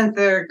get the sense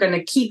they're going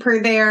to keep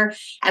her there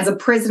as a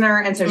prisoner.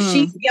 And so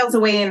she steals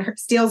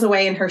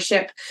away in her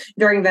ship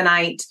during the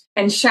night,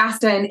 and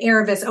Shasta and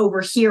Erebus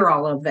overhear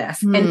all of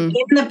this. And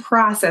in the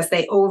process,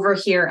 they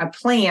overhear a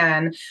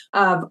plan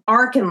of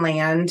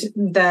Archenland,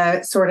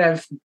 the sort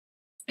of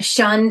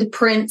shunned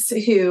prince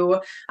who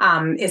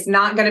is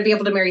not going to be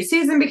able to marry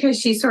Susan because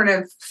she sort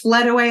of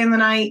fled away in the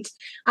night,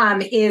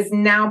 is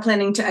now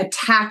planning to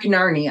attack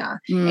Narnia.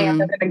 And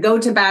they're going to go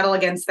to battle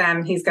against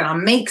them. He's going to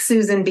make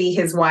Susan be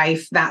his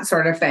wife, that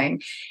sort of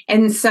thing.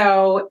 And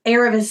so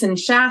Erebus and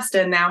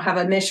Shasta now have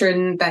a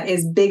mission that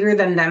is bigger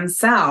than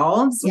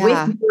themselves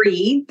with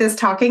Bree, this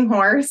talking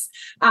horse.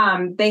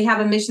 They have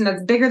a mission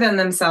that's bigger than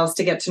themselves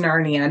to get to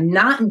Narnia,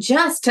 not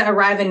just to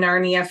arrive in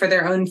Narnia for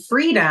their own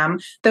freedom,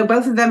 though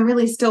both of them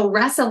really still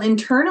wrestle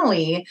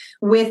internally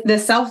with the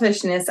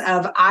selfishness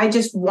of, I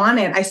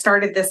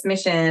started this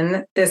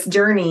mission, this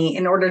journey,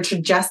 in order to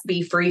just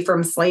be free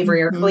from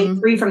slavery or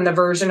free from the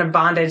version of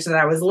bondage that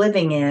I was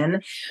living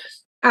in.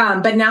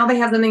 But now they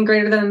have something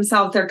greater than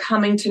themselves. They're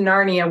coming to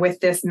Narnia with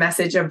this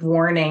message of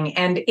warning,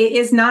 and it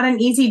is not an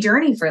easy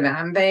journey for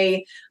them.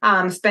 They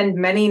spend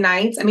many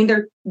nights. I mean,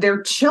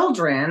 they're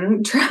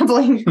children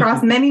traveling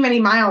across many, many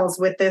miles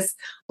with this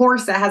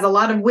horse that has a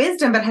lot of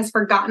wisdom, but has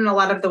forgotten a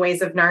lot of the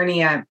ways of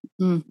Narnia.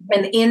 And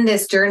in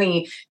this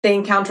journey, they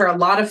encounter a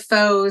lot of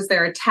foes.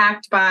 They're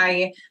attacked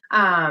by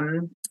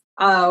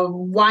a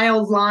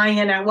wild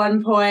lion at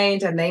one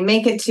point, and they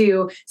make it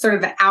to sort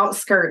of the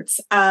outskirts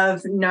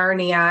of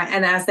Narnia.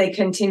 And as they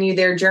continue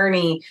their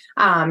journey,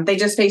 they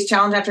just face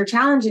challenge after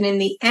challenge. And in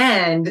the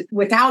end,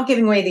 without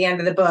giving away the end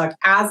of the book,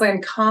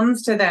 Aslan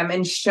comes to them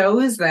and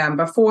shows them,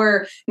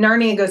 before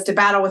Narnia goes to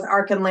battle with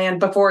Archenland,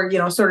 before,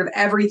 sort of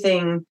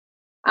everything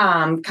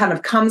kind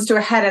of comes to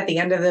a head at the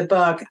end of the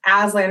book,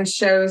 Aslan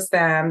shows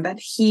them that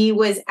he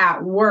was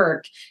at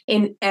work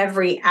in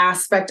every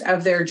aspect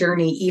of their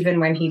journey, even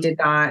when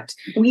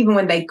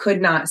they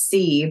could not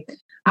see,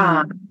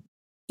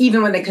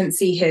 even when they couldn't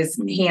see his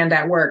hand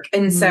at work.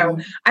 And so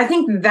I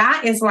think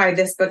that is why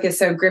this book is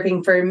so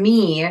gripping for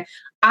me.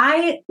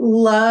 I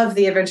love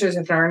The Adventures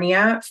of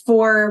Narnia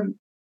for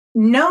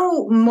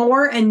no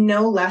more and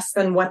no less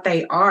than what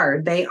they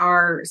are. They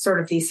are sort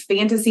of these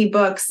fantasy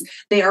books.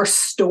 They are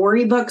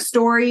storybook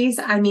stories.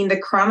 I mean, the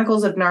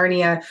Chronicles of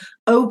Narnia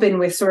open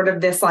with sort of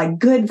this like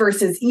good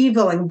versus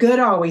evil, and good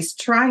always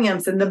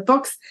triumphs. And the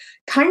books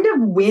kind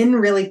of win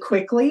really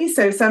quickly.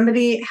 So if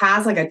somebody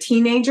has like a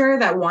teenager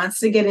that wants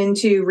to get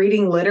into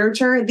reading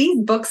literature,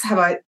 these books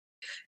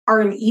are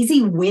an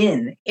easy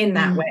win in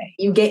that way.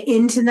 You get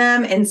into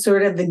them and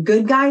sort of the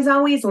good guys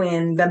always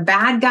win, the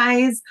bad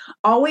guys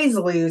always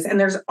lose, and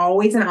there's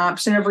always an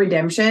option of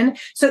redemption.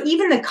 So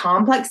even the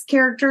complex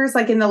characters,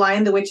 like in The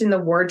Lion, the Witch, and the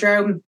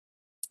Wardrobe,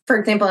 for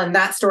example, in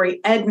that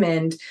story,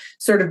 Edmund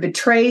sort of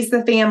betrays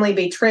the family,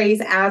 betrays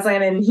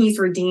Aslan, and he's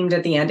redeemed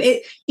at the end.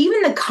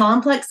 Even the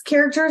complex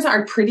characters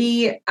are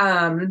pretty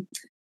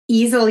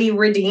easily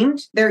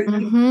redeemed. They're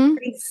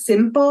pretty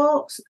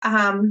simple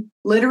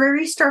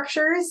literary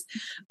structures,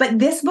 but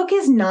this book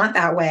is not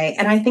that way.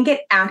 And I think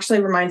it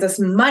actually reminds us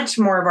much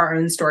more of our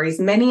own stories.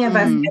 Many of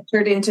us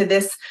entered into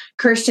this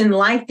Christian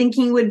life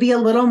thinking it would be a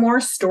little more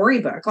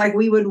storybook, like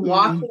we would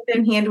walk hand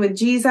in hand with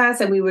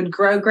Jesus, and we would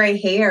grow gray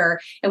hair,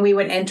 and we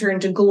would enter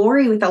into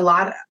glory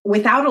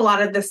without a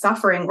lot of the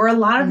suffering or a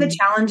lot of the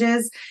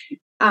challenges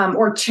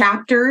or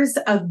chapters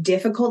of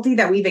difficulty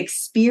that we've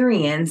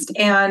experienced.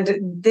 And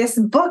this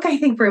book, I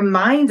think,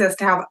 reminds us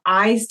to have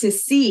eyes to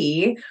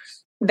see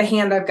the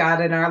hand of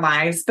God in our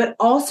lives, but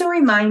also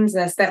reminds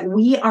us that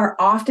we are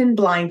often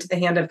blind to the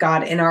hand of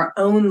God in our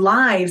own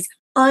lives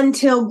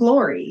until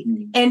glory.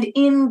 And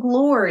in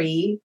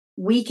glory,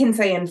 we can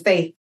say in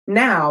faith,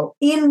 now,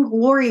 in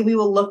glory, we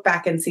will look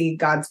back and see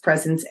God's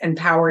presence and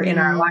power in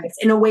our lives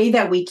in a way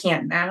that we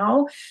can't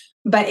now.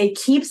 But it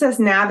keeps us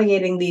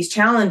navigating these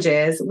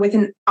challenges with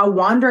a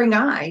wandering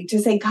eye to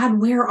say, God,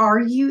 where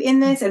are you in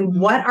this? And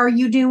what are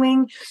you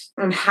doing?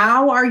 And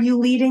how are you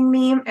leading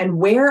me? And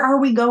where are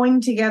we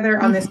going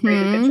together on this great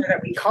adventure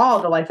that we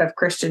call the life of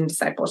Christian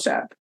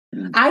discipleship?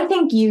 I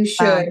think you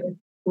should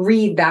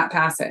read that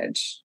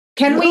passage.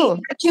 Can we?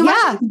 Too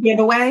much to give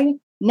away?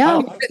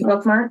 No.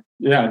 Bookmark?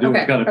 Yeah, I do.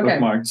 Okay. Got it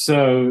bookmarked.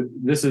 So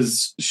this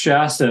is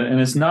Shasta,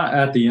 and it's not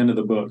at the end of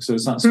the book, so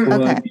it's not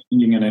spoiling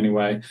anything in any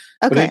way.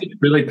 But it's a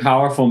really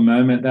powerful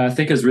moment that I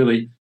think is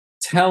really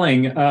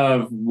telling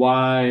of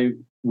why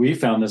we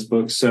found this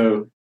book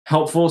so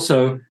helpful,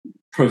 so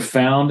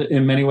profound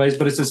in many ways.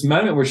 But it's this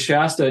moment where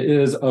Shasta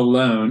is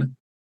alone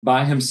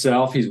by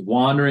himself. He's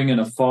wandering in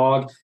a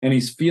fog, and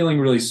he's feeling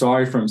really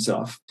sorry for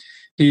himself.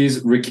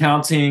 He's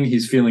recounting,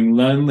 he's feeling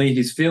lonely,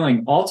 he's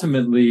feeling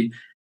ultimately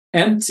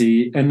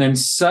empty, and then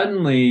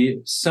suddenly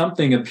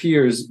something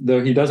appears,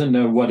 though he doesn't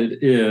know what it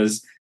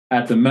is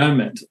at the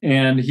moment,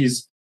 and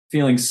he's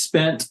feeling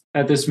spent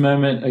at this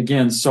moment,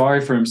 again, sorry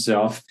for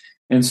himself.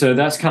 And so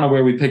that's kind of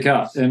where we pick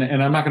up, and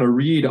I'm not going to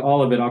read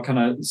all of it. I'll kind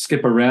of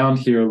skip around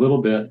here a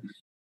little bit.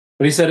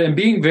 But he said, and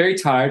being very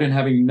tired and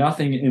having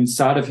nothing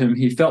inside of him,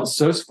 he felt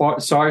so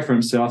sorry for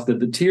himself that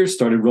the tears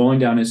started rolling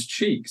down his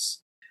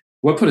cheeks.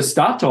 What put a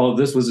stop to all of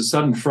this was a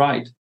sudden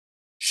fright.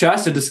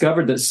 Shasta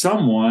discovered that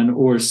someone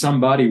or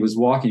somebody was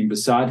walking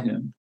beside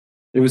him.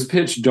 It was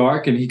pitch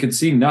dark and he could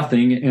see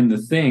nothing, and the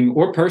thing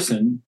or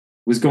person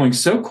was going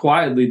so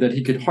quietly that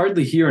he could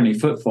hardly hear any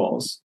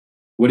footfalls.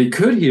 What he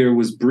could hear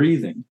was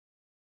breathing.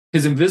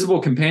 His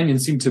invisible companion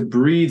seemed to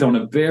breathe on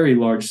a very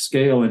large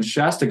scale, and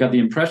Shasta got the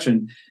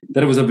impression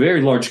that it was a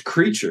very large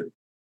creature.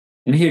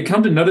 And he had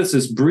come to notice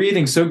this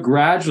breathing so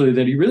gradually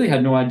that he really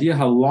had no idea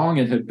how long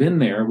it had been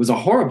there. It was a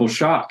horrible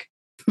shock.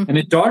 And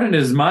it darted in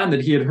his mind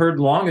that he had heard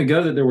long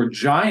ago that there were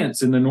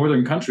giants in the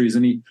northern countries,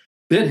 and he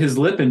bit his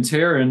lip in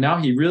terror, and now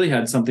he really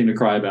had something to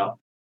cry about.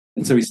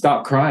 And so he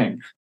stopped crying.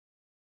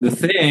 The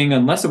thing,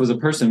 unless it was a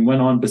person,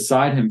 went on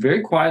beside him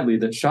very quietly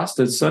that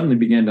Shasta suddenly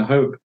began to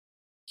hope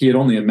he had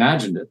only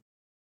imagined it.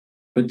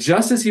 But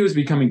just as he was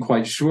becoming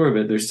quite sure of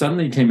it, there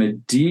suddenly came a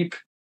deep,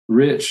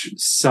 rich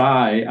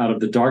sigh out of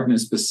the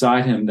darkness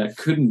beside him that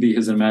couldn't be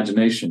his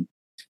imagination.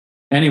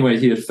 Anyway,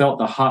 he had felt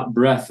the hot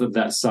breath of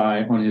that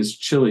sigh on his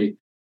chilly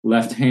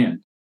left hand.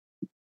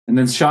 And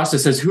then Shasta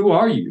says, "Who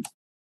are you?"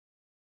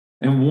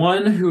 "And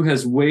one who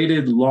has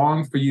waited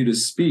long for you to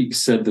speak,"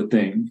 said the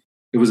thing.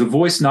 It was a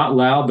voice not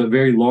loud, but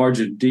very large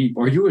and deep.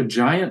 "Are you a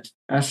giant?"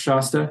 asked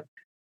Shasta.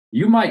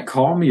 "You might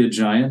call me a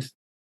giant,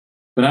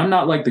 but I'm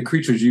not like the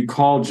creatures you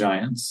call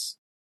giants."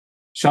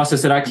 Shasta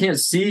said, "I can't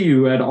see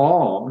you at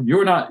all.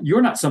 You're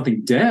not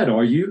something dead,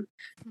 are you?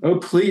 Oh,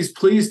 please,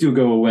 please do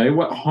go away.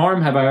 What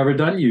harm have I ever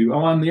done you?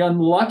 Oh, I'm the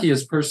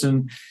unluckiest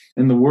person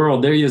in the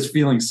world." There he is,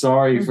 feeling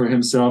sorry for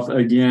himself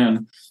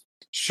again.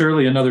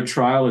 Surely another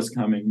trial is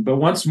coming. But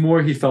once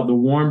more he felt the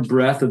warm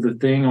breath of the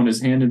thing on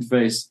his hand and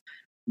face.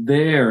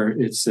 "There,"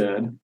 it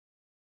said,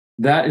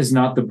 "that is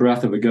not the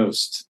breath of a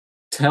ghost.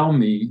 Tell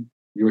me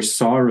your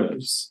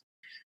sorrows."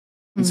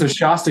 And so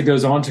Shasta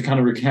goes on to kind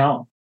of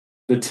recount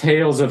the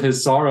tales of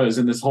his sorrows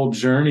and this whole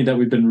journey that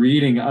we've been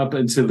reading up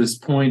until this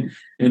point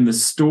in the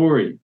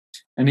story.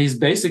 And he's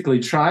basically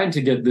trying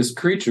to get this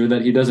creature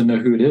that he doesn't know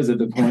who it is at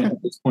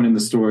this point in the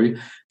story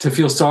to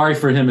feel sorry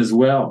for him as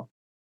well.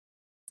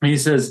 And he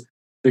says,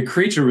 the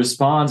creature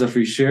responds after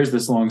he shares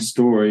this long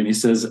story, and he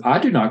says, "I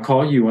do not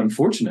call you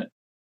unfortunate,"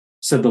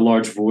 said the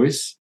large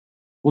voice.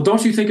 "Well,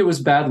 don't you think it was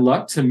bad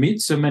luck to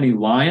meet so many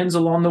lions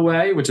along the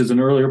way," which is an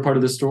earlier part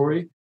of the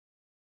story?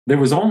 "There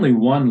was only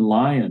one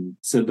lion,"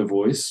 said the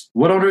voice.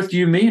 "What on earth do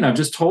you mean? I've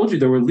just told you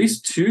there were at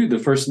least two the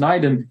first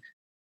night, and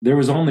there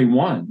was only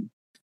one.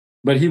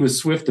 But he was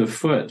swift of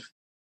foot."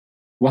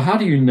 "Well, how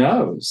do you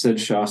know?"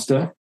 said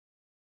Shasta.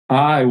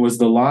 "I was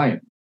the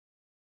lion.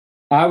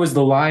 I was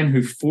the lion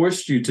who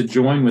forced you to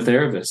join with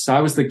Erebus. I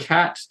was the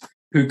cat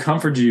who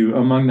comforted you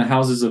among the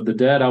houses of the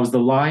dead. I was the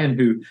lion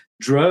who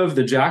drove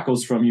the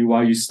jackals from you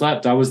while you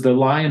slept. I was the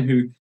lion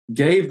who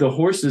gave the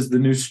horses the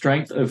new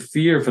strength of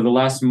fear for the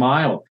last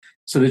mile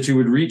so that you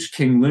would reach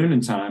King Loon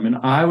in time. And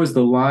I was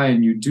the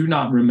lion you do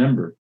not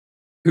remember,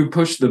 who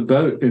pushed the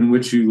boat in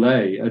which you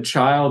lay, a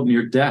child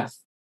near death,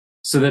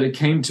 so that it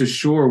came to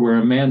shore where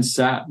a man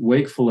sat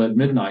wakeful at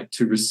midnight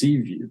to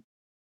receive you."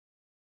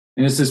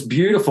 And it's this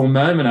beautiful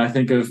moment, I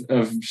think,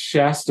 of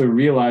Shasta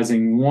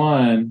realizing,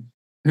 one,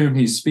 whom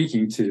he's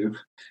speaking to,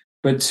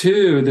 but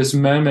two, this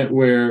moment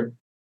where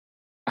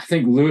I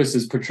think Lewis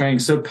is portraying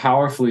so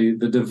powerfully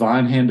the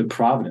divine hand of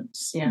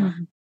providence. Yeah.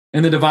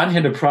 And the divine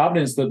hand of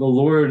providence that the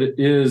Lord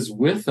is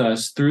with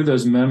us through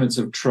those moments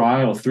of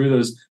trial, through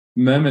those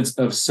moments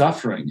of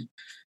suffering.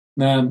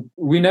 Now,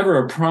 we never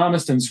are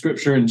promised in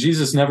Scripture, and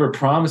Jesus never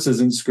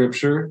promises in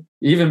Scripture,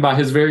 even by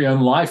his very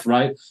own life,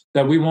 right,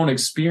 that we won't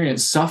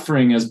experience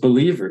suffering as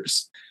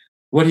believers.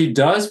 What he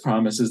does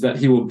promise is that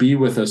he will be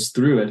with us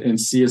through it and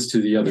see us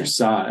to the other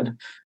side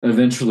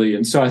eventually.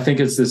 And so I think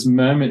it's this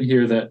moment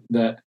here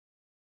that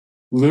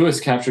Lewis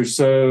captures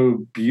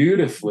so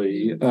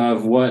beautifully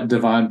of what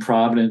divine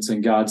providence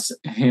and God's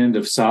hand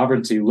of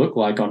sovereignty look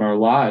like on our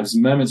lives.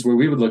 Moments where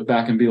we would look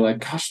back and be like,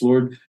 "Gosh,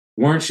 Lord,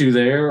 weren't you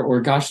there?" Or,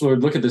 "Gosh,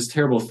 Lord, look at this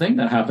terrible thing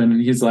that happened."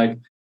 And he's like,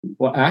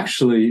 "Well,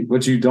 actually,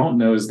 what you don't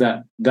know is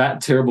that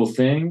that terrible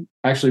thing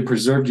actually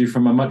preserved you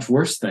from a much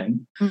worse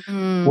thing."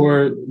 Mm-hmm.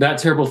 Or that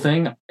terrible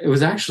thing, it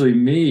was actually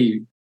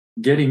me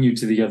getting you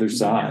to the other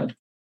side.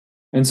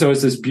 Yeah. And so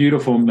it's this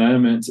beautiful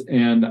moment.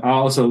 And I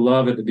also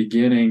love at the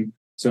beginning,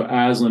 so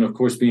Aslan, of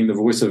course, being the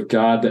voice of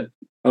God, that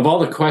of all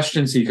the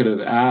questions he could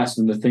have asked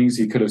and the things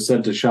he could have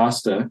said to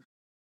Shasta,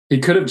 he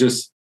could have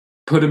just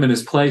put him in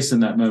his place in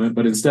that moment.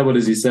 But instead, what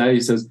does he say?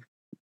 He says,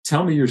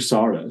 "Tell me your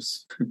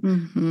sorrows."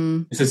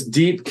 Mm-hmm. It's this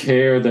deep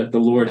care that the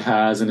Lord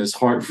has in his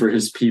heart for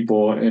his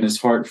people and his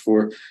heart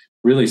for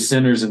really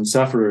sinners and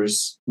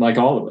sufferers like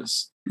all of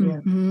us.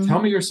 Mm-hmm.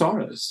 "Tell me your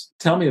sorrows.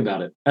 Tell me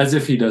about it," as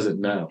if he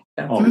doesn't know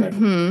already.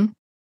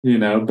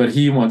 Mm-hmm. But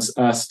he wants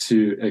us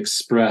to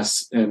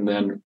express and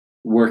then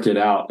work it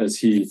out as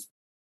he,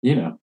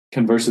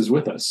 converses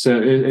with us.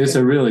 So it's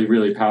a really,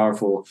 really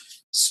powerful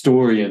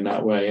story in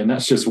that way. And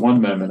that's just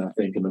one moment, I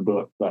think, in the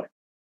book. But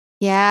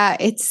yeah,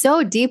 it's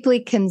so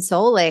deeply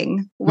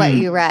consoling what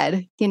you read,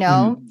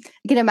 I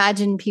can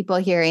imagine people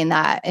hearing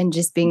that and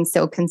just being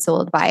so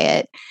consoled by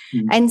it.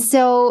 And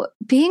so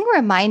being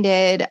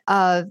reminded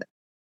of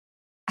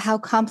how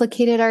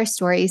complicated our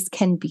stories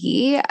can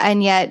be,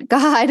 and yet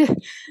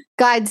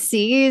God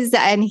sees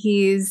and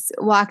he's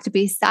walked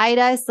beside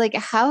us. Like,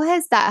 how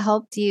has that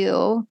helped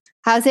you?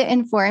 How's it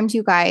informed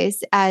you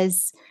guys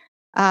as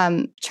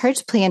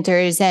church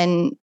planters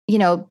and,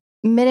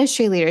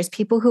 ministry leaders,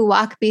 people who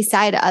walk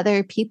beside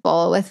other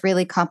people with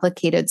really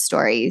complicated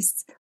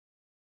stories?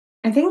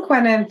 I think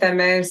one of the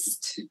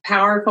most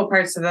powerful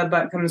parts of the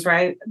book comes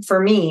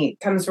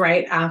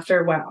right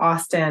after what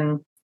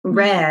Austin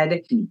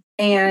read.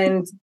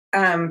 And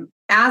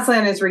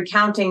Aslan is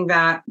recounting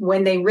that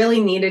when they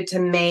really needed to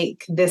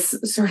make this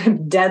sort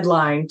of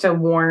deadline to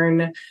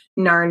warn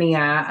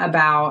Narnia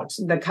about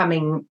the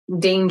coming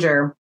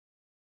danger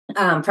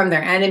from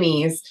their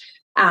enemies,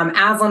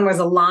 Aslan was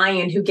a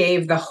lion who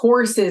gave the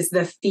horses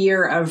the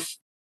fear of,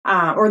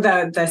 or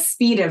the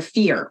speed of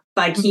fear.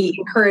 Like, he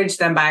encouraged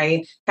them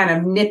by kind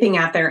of nipping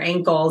at their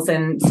ankles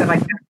and stuff like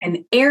that.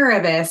 And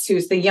Erebus,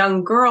 who's the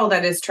young girl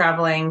that is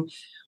traveling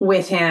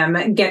with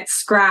him gets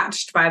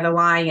scratched by the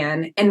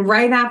lion. And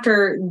right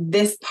after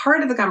this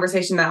part of the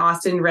conversation that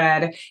Austin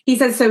read, he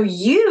says, so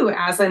you,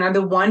 Aslan, are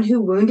the one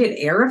who wounded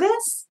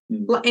Aravis?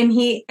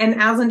 And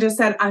Aslan just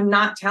said, I'm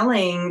not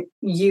telling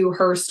you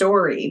her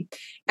story.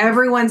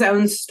 Everyone's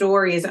own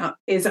story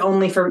is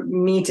only for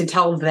me to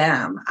tell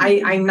them.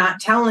 I'm not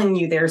telling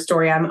you their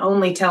story. I'm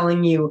only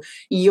telling you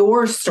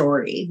your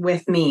story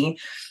with me.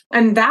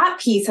 And that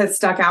piece has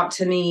stuck out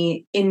to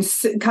me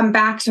come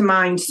back to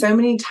mind so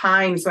many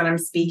times when I'm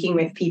speaking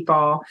with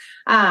people,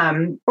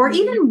 or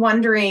even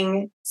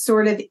wondering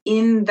sort of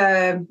in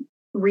the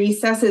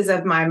recesses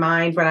of my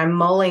mind when I'm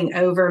mulling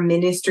over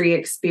ministry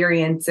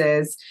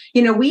experiences.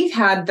 We've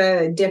had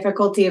the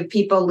difficulty of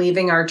people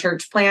leaving our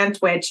church plant,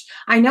 which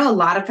I know a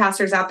lot of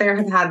pastors out there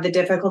have had the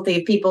difficulty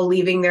of people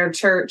leaving their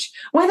church,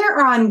 whether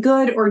on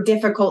good or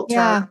difficult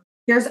terms.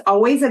 There's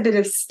always a bit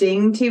of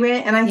sting to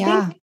it. And I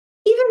think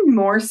even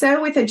more so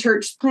with a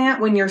church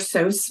plant when you're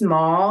so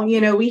small.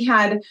 We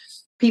had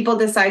people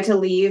decide to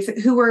leave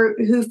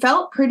who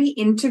felt pretty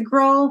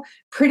integral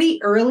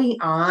pretty early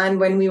on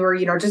when we were,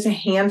 just a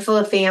handful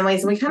of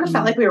families. And we kind of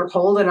felt like we were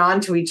holding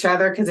on to each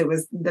other because it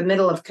was the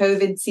middle of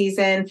COVID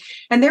season.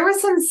 And there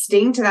was some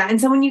sting to that. And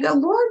so when you go,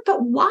 Lord,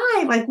 but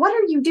why? Like, what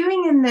are you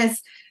doing in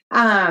this?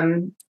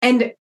 And,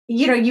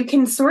 you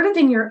can sort of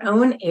in your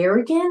own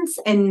arrogance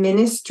and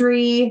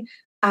ministry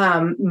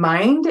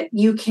mind,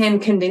 you can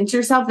convince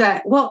yourself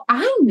that, well,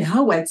 I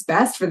know what's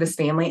best for this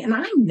family. And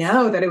I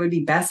know that it would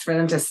be best for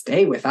them to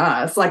stay with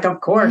us. Like,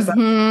 of course, that's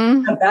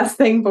the best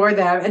thing for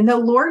them. And the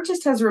Lord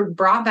just has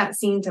brought that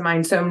scene to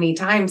mind so many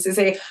times to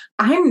say,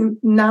 you're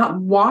not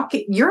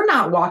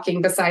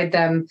walking beside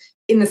them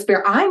in the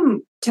Spirit.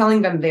 I'm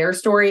telling them their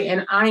story,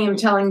 and I am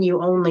telling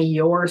you only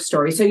your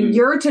story. So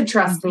you're to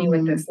trust me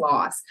with this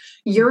loss.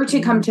 You're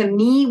to come to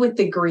me with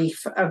the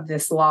grief of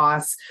this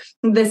loss,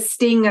 the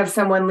sting of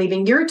someone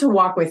leaving. You're to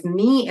walk with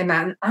me in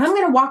that, and I'm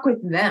going to walk with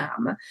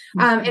them.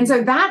 And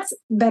so that's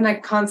been a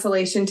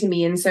consolation to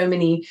me in so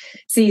many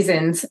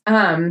seasons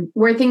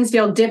where things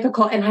feel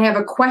difficult, and I have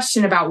a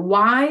question about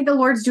why the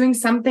Lord's doing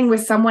something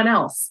with someone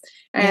else.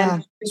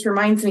 And it just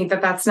reminds me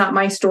that that's not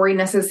my story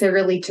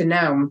necessarily to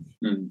know.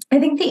 I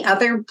think the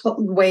other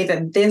way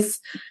that this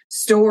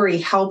story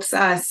helps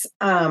us,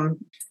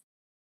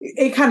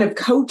 it kind of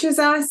coaches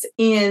us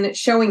in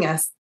showing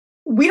us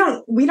we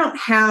don't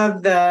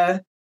have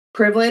the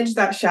privilege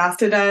that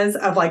Shasta does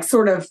of like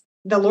sort of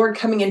the Lord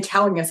coming and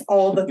telling us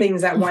all the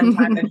things at one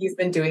time that he's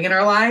been doing in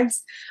our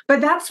lives. But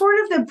that's sort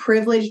of the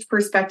privileged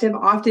perspective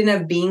often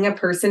of being a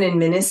person in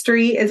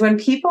ministry is when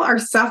people are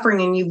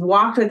suffering and you've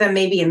walked with them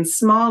maybe in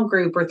small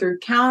group or through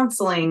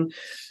counseling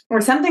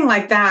or something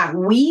like that.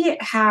 We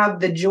have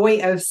the joy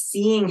of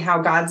seeing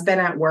how God's been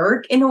at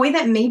work in a way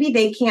that maybe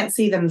they can't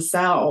see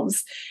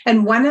themselves.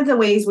 And one of the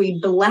ways we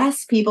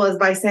bless people is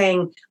by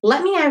saying,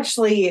 let me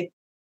actually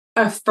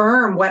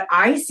affirm what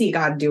I see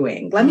God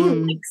doing. Let me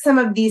link some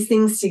of these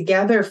things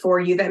together for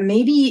you that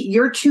maybe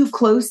you're too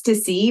close to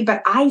see,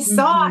 but I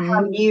saw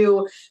how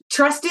you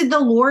trusted the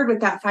Lord with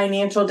that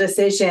financial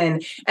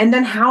decision, and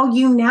then how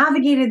you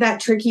navigated that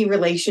tricky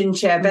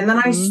relationship. And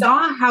then I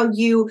saw how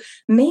you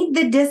made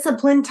the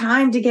disciplined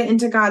time to get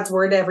into God's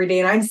word every day.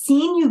 And I've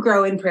seen you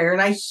grow in prayer,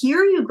 and I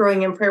hear you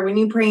growing in prayer when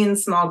you pray in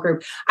small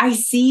group. I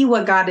see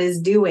what God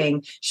is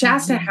doing.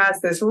 Shasta has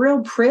this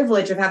real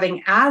privilege of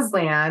having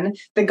Aslan,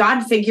 the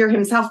God figure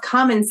himself,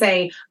 come and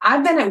say,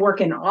 I've been at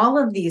work in all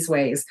of these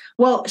ways.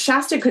 Well,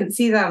 Shasta couldn't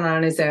see that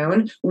on his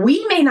own.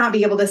 We may not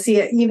be able to see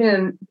it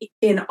even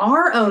in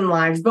our own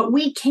lives, but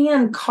we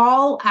can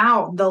call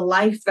out the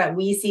life that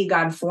we see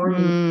God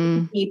forming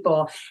in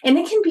people. And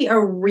it can be a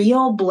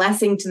real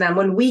blessing to them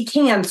when we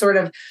can sort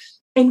of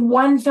in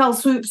one fell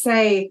swoop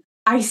say,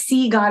 I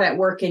see God at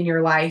work in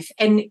your life.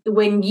 And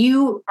when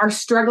you are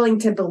struggling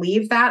to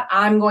believe that,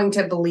 I'm going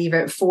to believe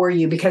it for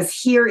you because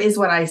here is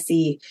what I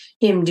see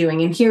him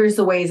doing. And here's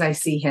the ways I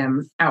see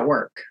him at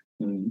work.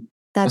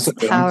 That's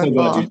powerful. I'm so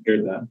glad you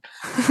shared that.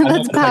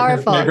 That's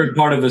powerful. My favorite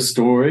part of the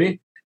story.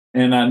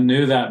 And I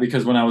knew that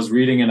because when I was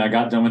reading and I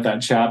got done with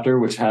that chapter,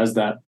 which has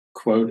that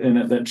quote in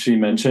it that she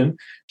mentioned,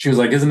 she was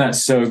like, isn't that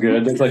so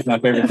good? That's like my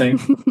favorite thing.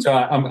 So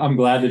I'm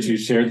glad that you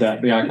shared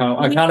that. Yeah,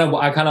 I kind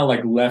of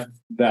like left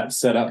that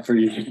set up for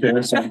you to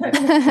share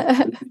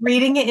something.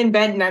 Reading it in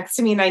bed next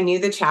to me, and I knew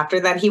the chapter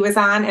that he was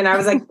on, and I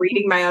was like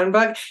reading my own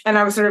book, and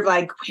I was sort of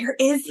like, where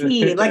is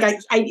he? Like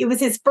it was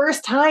his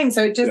first time,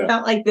 so it just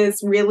felt like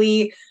this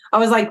really. I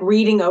was like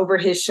reading over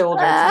his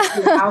shoulder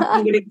how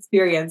he would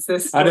experience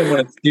this story. I didn't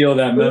want to steal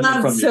that moment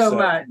from you so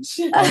much.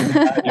 I'm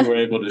glad you were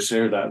able to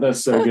share that.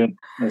 That's so good.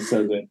 That's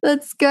so good.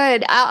 That's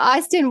good.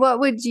 Austin,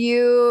 what would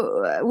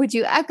you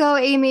echo,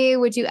 Amy?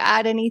 Would you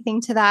add anything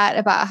to that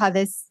about how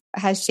this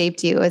has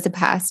shaped you as a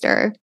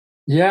pastor?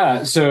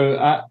 Yeah, so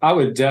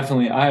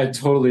I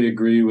totally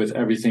agree with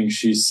everything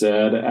she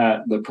said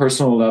at the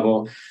personal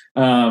level.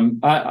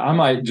 I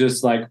might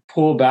just like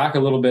pull back a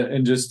little bit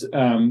and just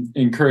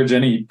encourage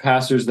any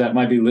pastors that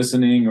might be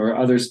listening or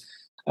others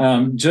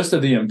just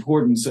of the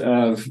importance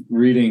of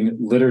reading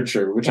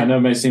literature, which I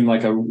know may seem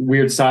like a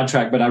weird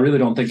sidetrack, but I really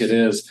don't think it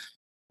is.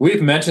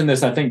 we've mentioned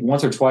this, I think,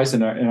 once or twice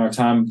in our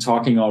time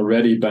talking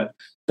already, but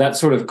that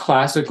sort of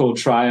classical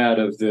triad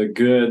of the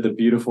good, the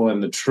beautiful,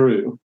 and the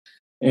true.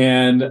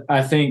 And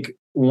I think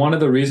one of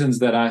the reasons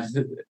that I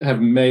have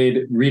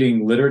made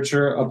reading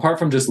literature, apart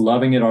from just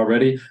loving it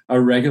already,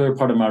 a regular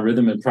part of my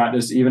rhythm and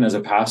practice, even as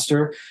a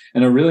pastor,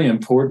 and a really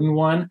important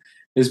one,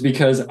 is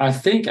because I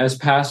think as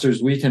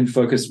pastors, we can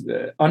focus,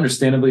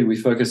 understandably, we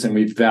focus and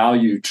we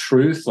value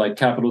truth, like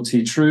capital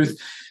T truth,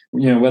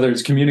 whether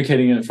it's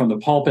communicating it from the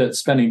pulpit,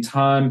 spending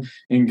time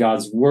in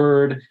God's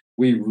word.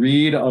 We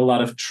read a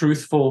lot of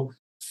truthful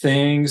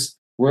things.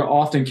 We're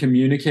often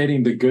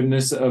communicating the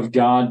goodness of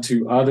God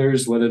to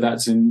others, whether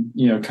that's in,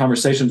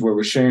 conversations where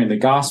we're sharing the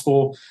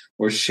gospel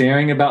or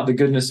sharing about the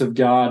goodness of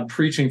God,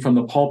 preaching from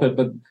the pulpit.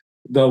 But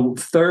the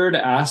third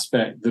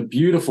aspect, the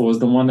beautiful, is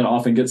the one that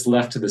often gets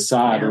left to the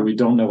side or we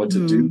don't know what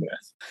to do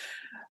with.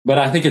 But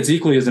I think it's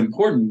equally as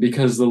important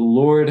because the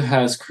Lord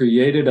has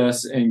created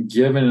us and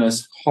given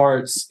us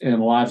hearts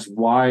and lives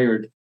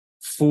wired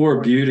for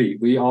beauty.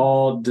 We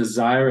all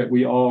desire it.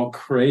 We all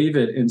crave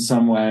it in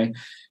some way.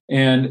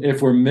 And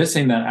if we're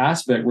missing that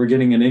aspect, we're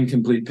getting an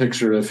incomplete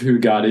picture of who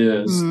God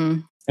is.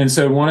 And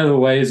so one of the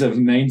ways of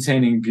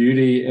maintaining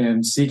beauty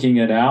and seeking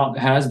it out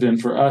has been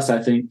for us,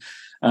 I think,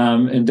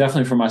 and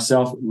definitely for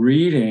myself,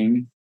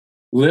 reading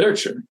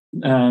literature,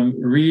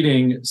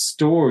 reading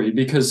story,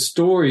 because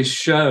story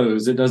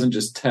shows, it doesn't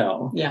just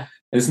tell. Yeah.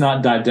 It's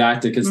not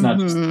didactic. It's not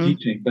just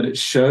teaching, but it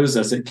shows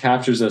us, it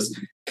captures us,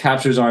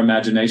 captures our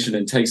imagination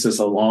and takes us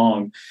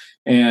along.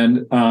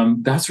 And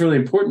that's really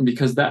important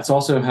because that's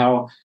also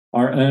how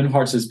our own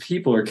hearts as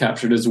people are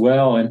captured as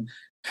well. And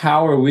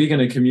how are we going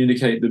to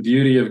communicate the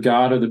beauty of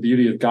God or the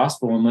beauty of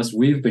gospel unless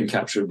we've been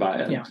captured by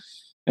it? Yeah.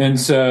 And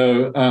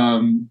so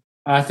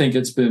I think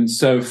it's been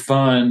so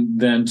fun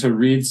then to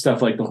read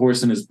stuff like The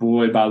Horse and His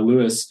Boy by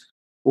Lewis,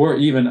 or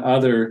even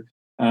other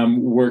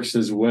works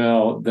as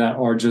well that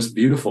are just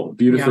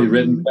beautifully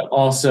written, but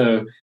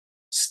also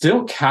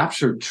still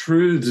capture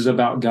truths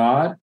about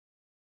God,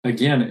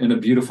 again, in a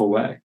beautiful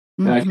way,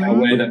 like a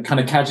way that kind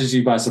of catches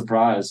you by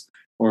surprise.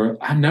 Or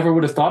I never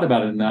would have thought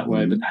about it in that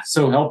way, but that's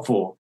so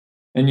helpful.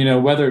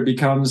 And, whether it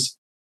becomes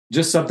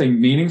just something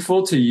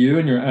meaningful to you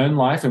in your own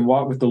life and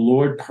walk with the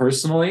Lord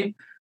personally,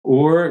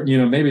 or,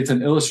 maybe it's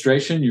an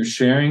illustration you're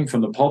sharing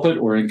from the pulpit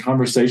or in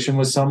conversation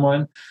with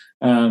someone,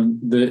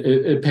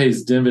 it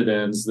pays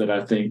dividends that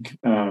I think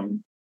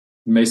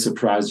may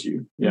surprise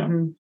you. Yeah.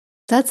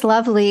 That's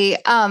lovely.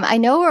 I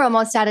know we're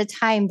almost out of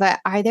time, but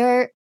are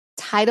there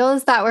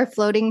titles that were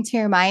floating to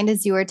your mind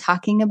as you were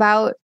talking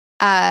about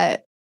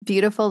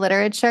beautiful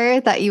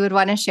literature that you would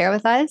want to share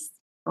with us?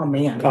 Oh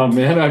man.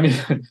 I mean,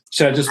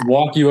 should I just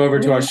walk you over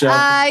to our shelf?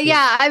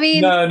 Yeah. I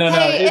mean, no.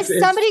 Hey, if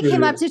somebody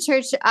came up to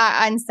church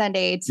on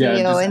Sunday to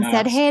you and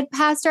said, "Hey,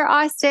 Pastor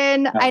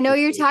Austin, I know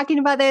you're talking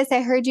about this.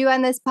 I heard you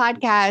on this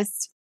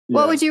podcast.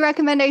 What would you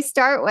recommend I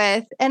start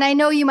with?" And I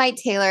know you might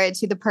tailor it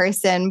to the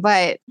person,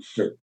 but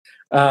sure.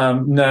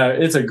 No,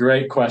 it's a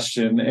great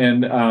question.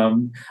 And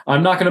I'm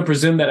not going to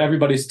presume that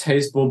everybody's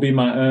taste will be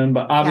my own,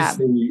 but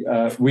obviously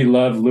we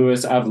love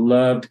Lewis. I've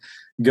loved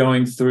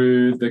going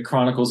through the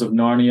Chronicles of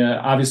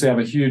Narnia. Obviously, I'm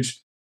a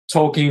huge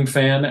Tolkien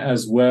fan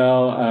as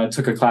well.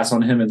 Took a class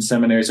on him in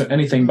seminary. So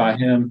anything by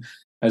him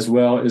as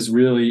well he's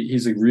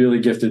a really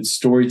gifted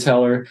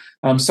storyteller.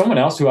 Someone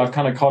else who I've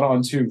kind of caught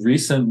on to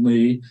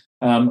recently,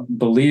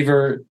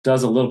 believer,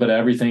 does a little bit of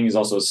everything. He's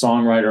also a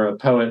songwriter, a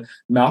poet.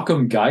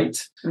 Malcolm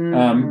Guite,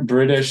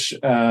 British.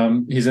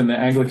 He's in the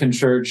Anglican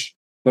Church,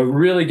 but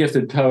really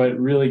gifted poet,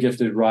 really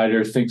gifted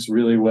writer, thinks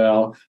really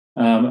well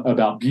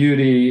about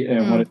beauty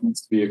and what it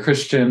means to be a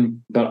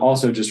Christian, but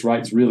also just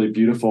writes really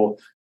beautiful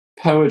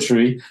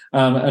poetry.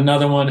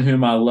 Another one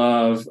whom I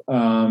love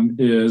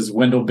is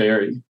Wendell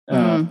Berry.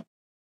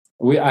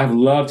 I've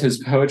loved his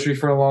poetry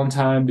for a long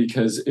time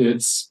because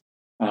it's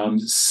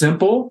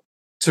simple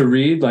to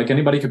read. Like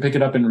anybody could pick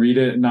it up and read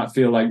it and not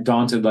feel like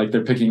daunted, like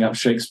they're picking up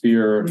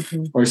Shakespeare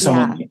or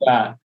someone like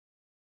that.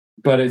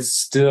 But it's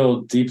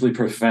still deeply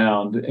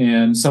profound.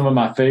 And some of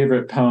my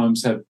favorite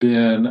poems have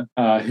been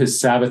his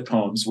Sabbath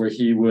poems, where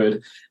he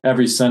would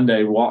every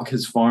Sunday walk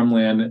his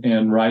farmland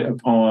and write a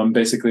poem,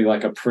 basically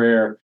like a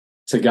prayer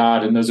to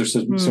God. And those are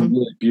some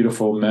really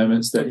beautiful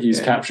moments that he's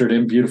captured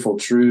in, beautiful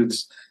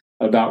truths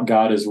about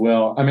God as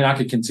well. I mean, I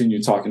could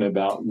continue talking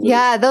about.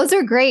 Yeah, those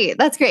are great.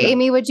 That's great.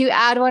 Amy, would you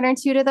add one or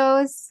two to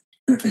those?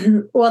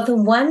 Well, the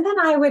one that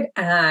I would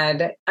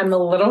add, I'm a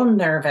little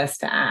nervous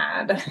to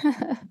add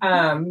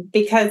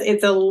because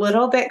it's a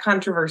little bit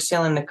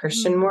controversial in the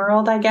Christian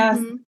world, I guess.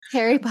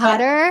 Harry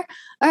Potter?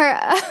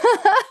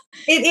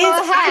 It is.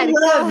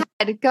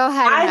 Go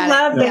ahead. I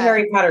love the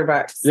Harry Potter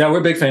books. Yeah,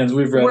 we're big fans.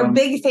 We're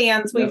big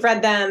fans. We've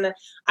read them.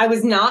 I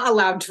was not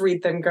allowed to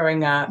read them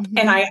growing up.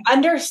 And I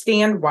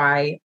understand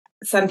why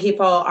some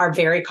people are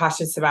very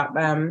cautious about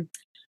them.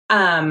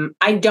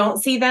 I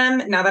don't see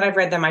them, now that I've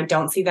read them, I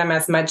don't see them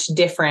as much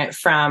different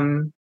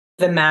from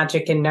the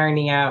magic in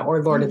Narnia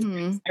or Lord of the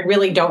Rings. I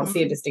really don't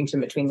see a distinction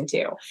between the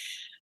two.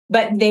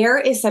 But there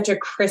is such a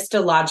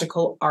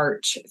Christological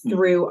arch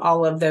through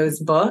all of those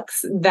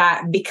books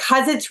that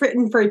because it's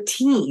written for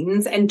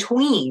teens and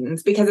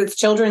tweens, because it's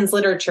children's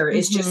literature,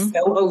 is just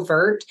so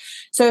overt.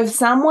 So if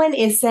someone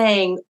is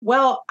saying,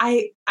 well,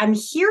 I'm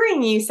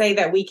hearing you say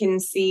that we can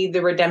see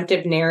the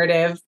redemptive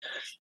narrative,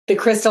 the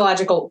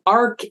Christological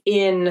arc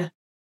in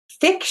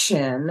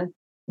fiction,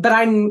 but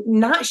I'm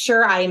not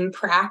sure I'm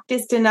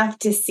practiced enough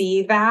to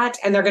see that.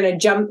 And they're going to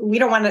jump. We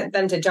don't want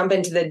them to jump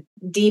into the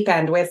deep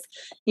end with,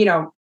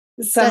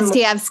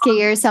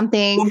 Dostoevsky or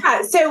something.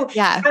 Yeah. So,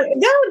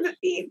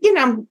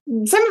 some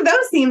of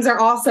those themes are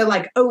also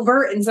like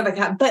overt and stuff like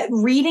that. But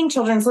reading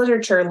children's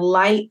literature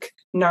like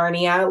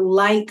Narnia,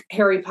 like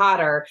Harry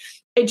Potter,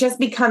 it just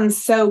becomes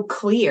so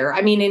clear.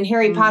 I mean, in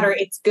Harry Potter,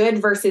 it's good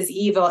versus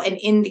evil. And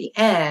in the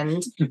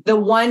end, the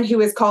one who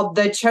is called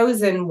the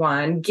chosen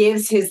one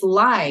gives his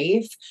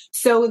life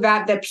so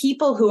that the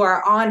people who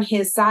are on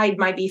his side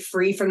might be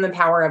free from the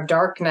power of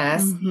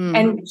darkness.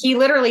 And he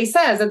literally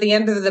says at the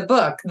end of the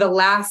book, the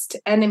last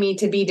enemy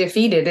to be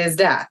defeated is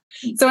death.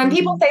 So when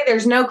people say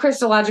there's no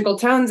Christological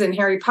tones in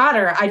Harry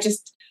Potter,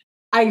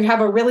 I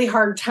have a really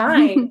hard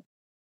time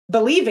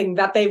believing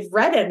that they've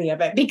read any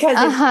of it because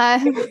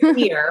it's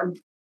clear.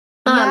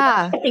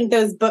 I think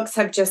those books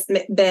have just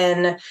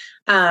been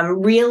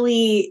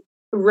really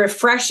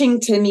refreshing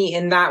to me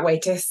in that way,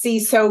 to see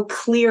so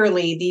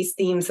clearly these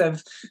themes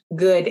of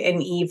good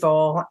and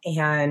evil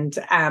and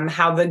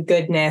how the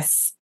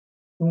goodness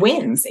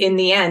wins in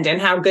the end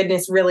and how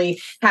goodness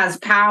really has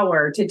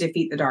power to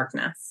defeat the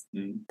darkness.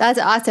 That's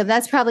awesome.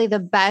 That's probably the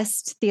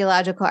best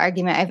theological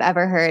argument I've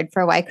ever heard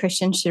for why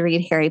Christians should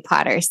read Harry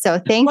Potter. So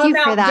thank you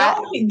for that.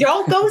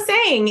 Don't go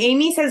saying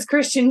Amy says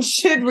Christians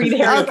should read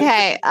Harry Potter.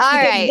 Okay. All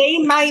right. They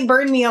might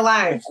burn me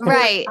alive.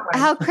 Right.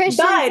 How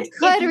Christians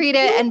could read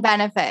it and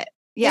benefit.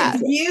 Yeah.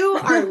 If you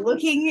are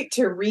looking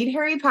to read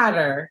Harry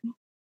Potter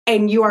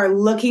and you are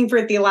looking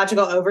for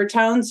theological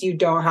overtones, you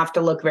don't have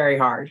to look very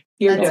hard.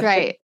 That's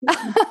right.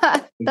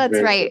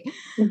 That's right.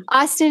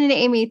 Austin and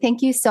Amy,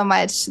 thank you so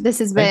much. This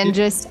has been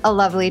just a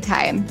lovely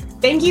time.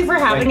 Thank you for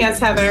having us,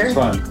 Heather. It was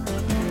fun.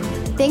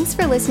 Thanks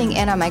for listening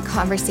in on my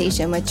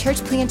conversation with church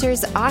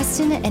planters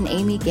Austin and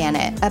Amy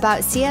Gannett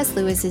about C.S.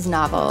 Lewis's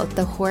novel,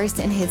 The Horse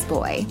and His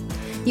Boy.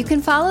 You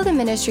can follow the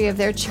ministry of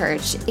their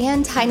church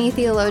and Tiny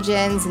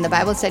Theologians and the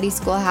Bible Study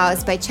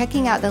Schoolhouse by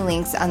checking out the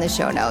links on the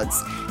show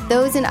notes.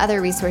 Those and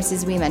other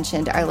resources we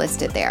mentioned are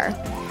listed there.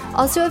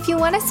 Also, if you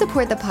want to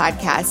support the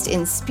podcast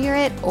in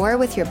spirit or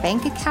with your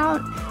bank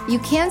account, you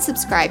can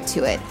subscribe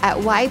to it at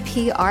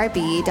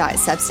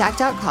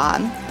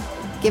yprb.substack.com.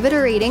 Give it a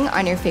rating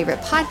on your favorite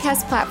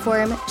podcast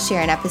platform,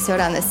 share an episode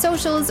on the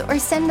socials, or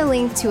send a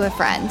link to a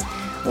friend.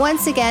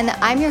 Once again,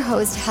 I'm your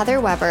host, Heather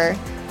Weber.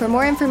 For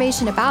more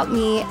information about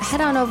me,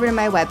 head on over to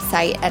my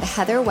website at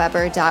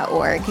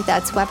heatherweber.org.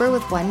 That's Weber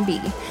with one B.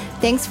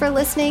 Thanks for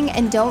listening,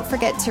 and don't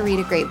forget to read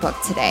a great book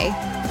today.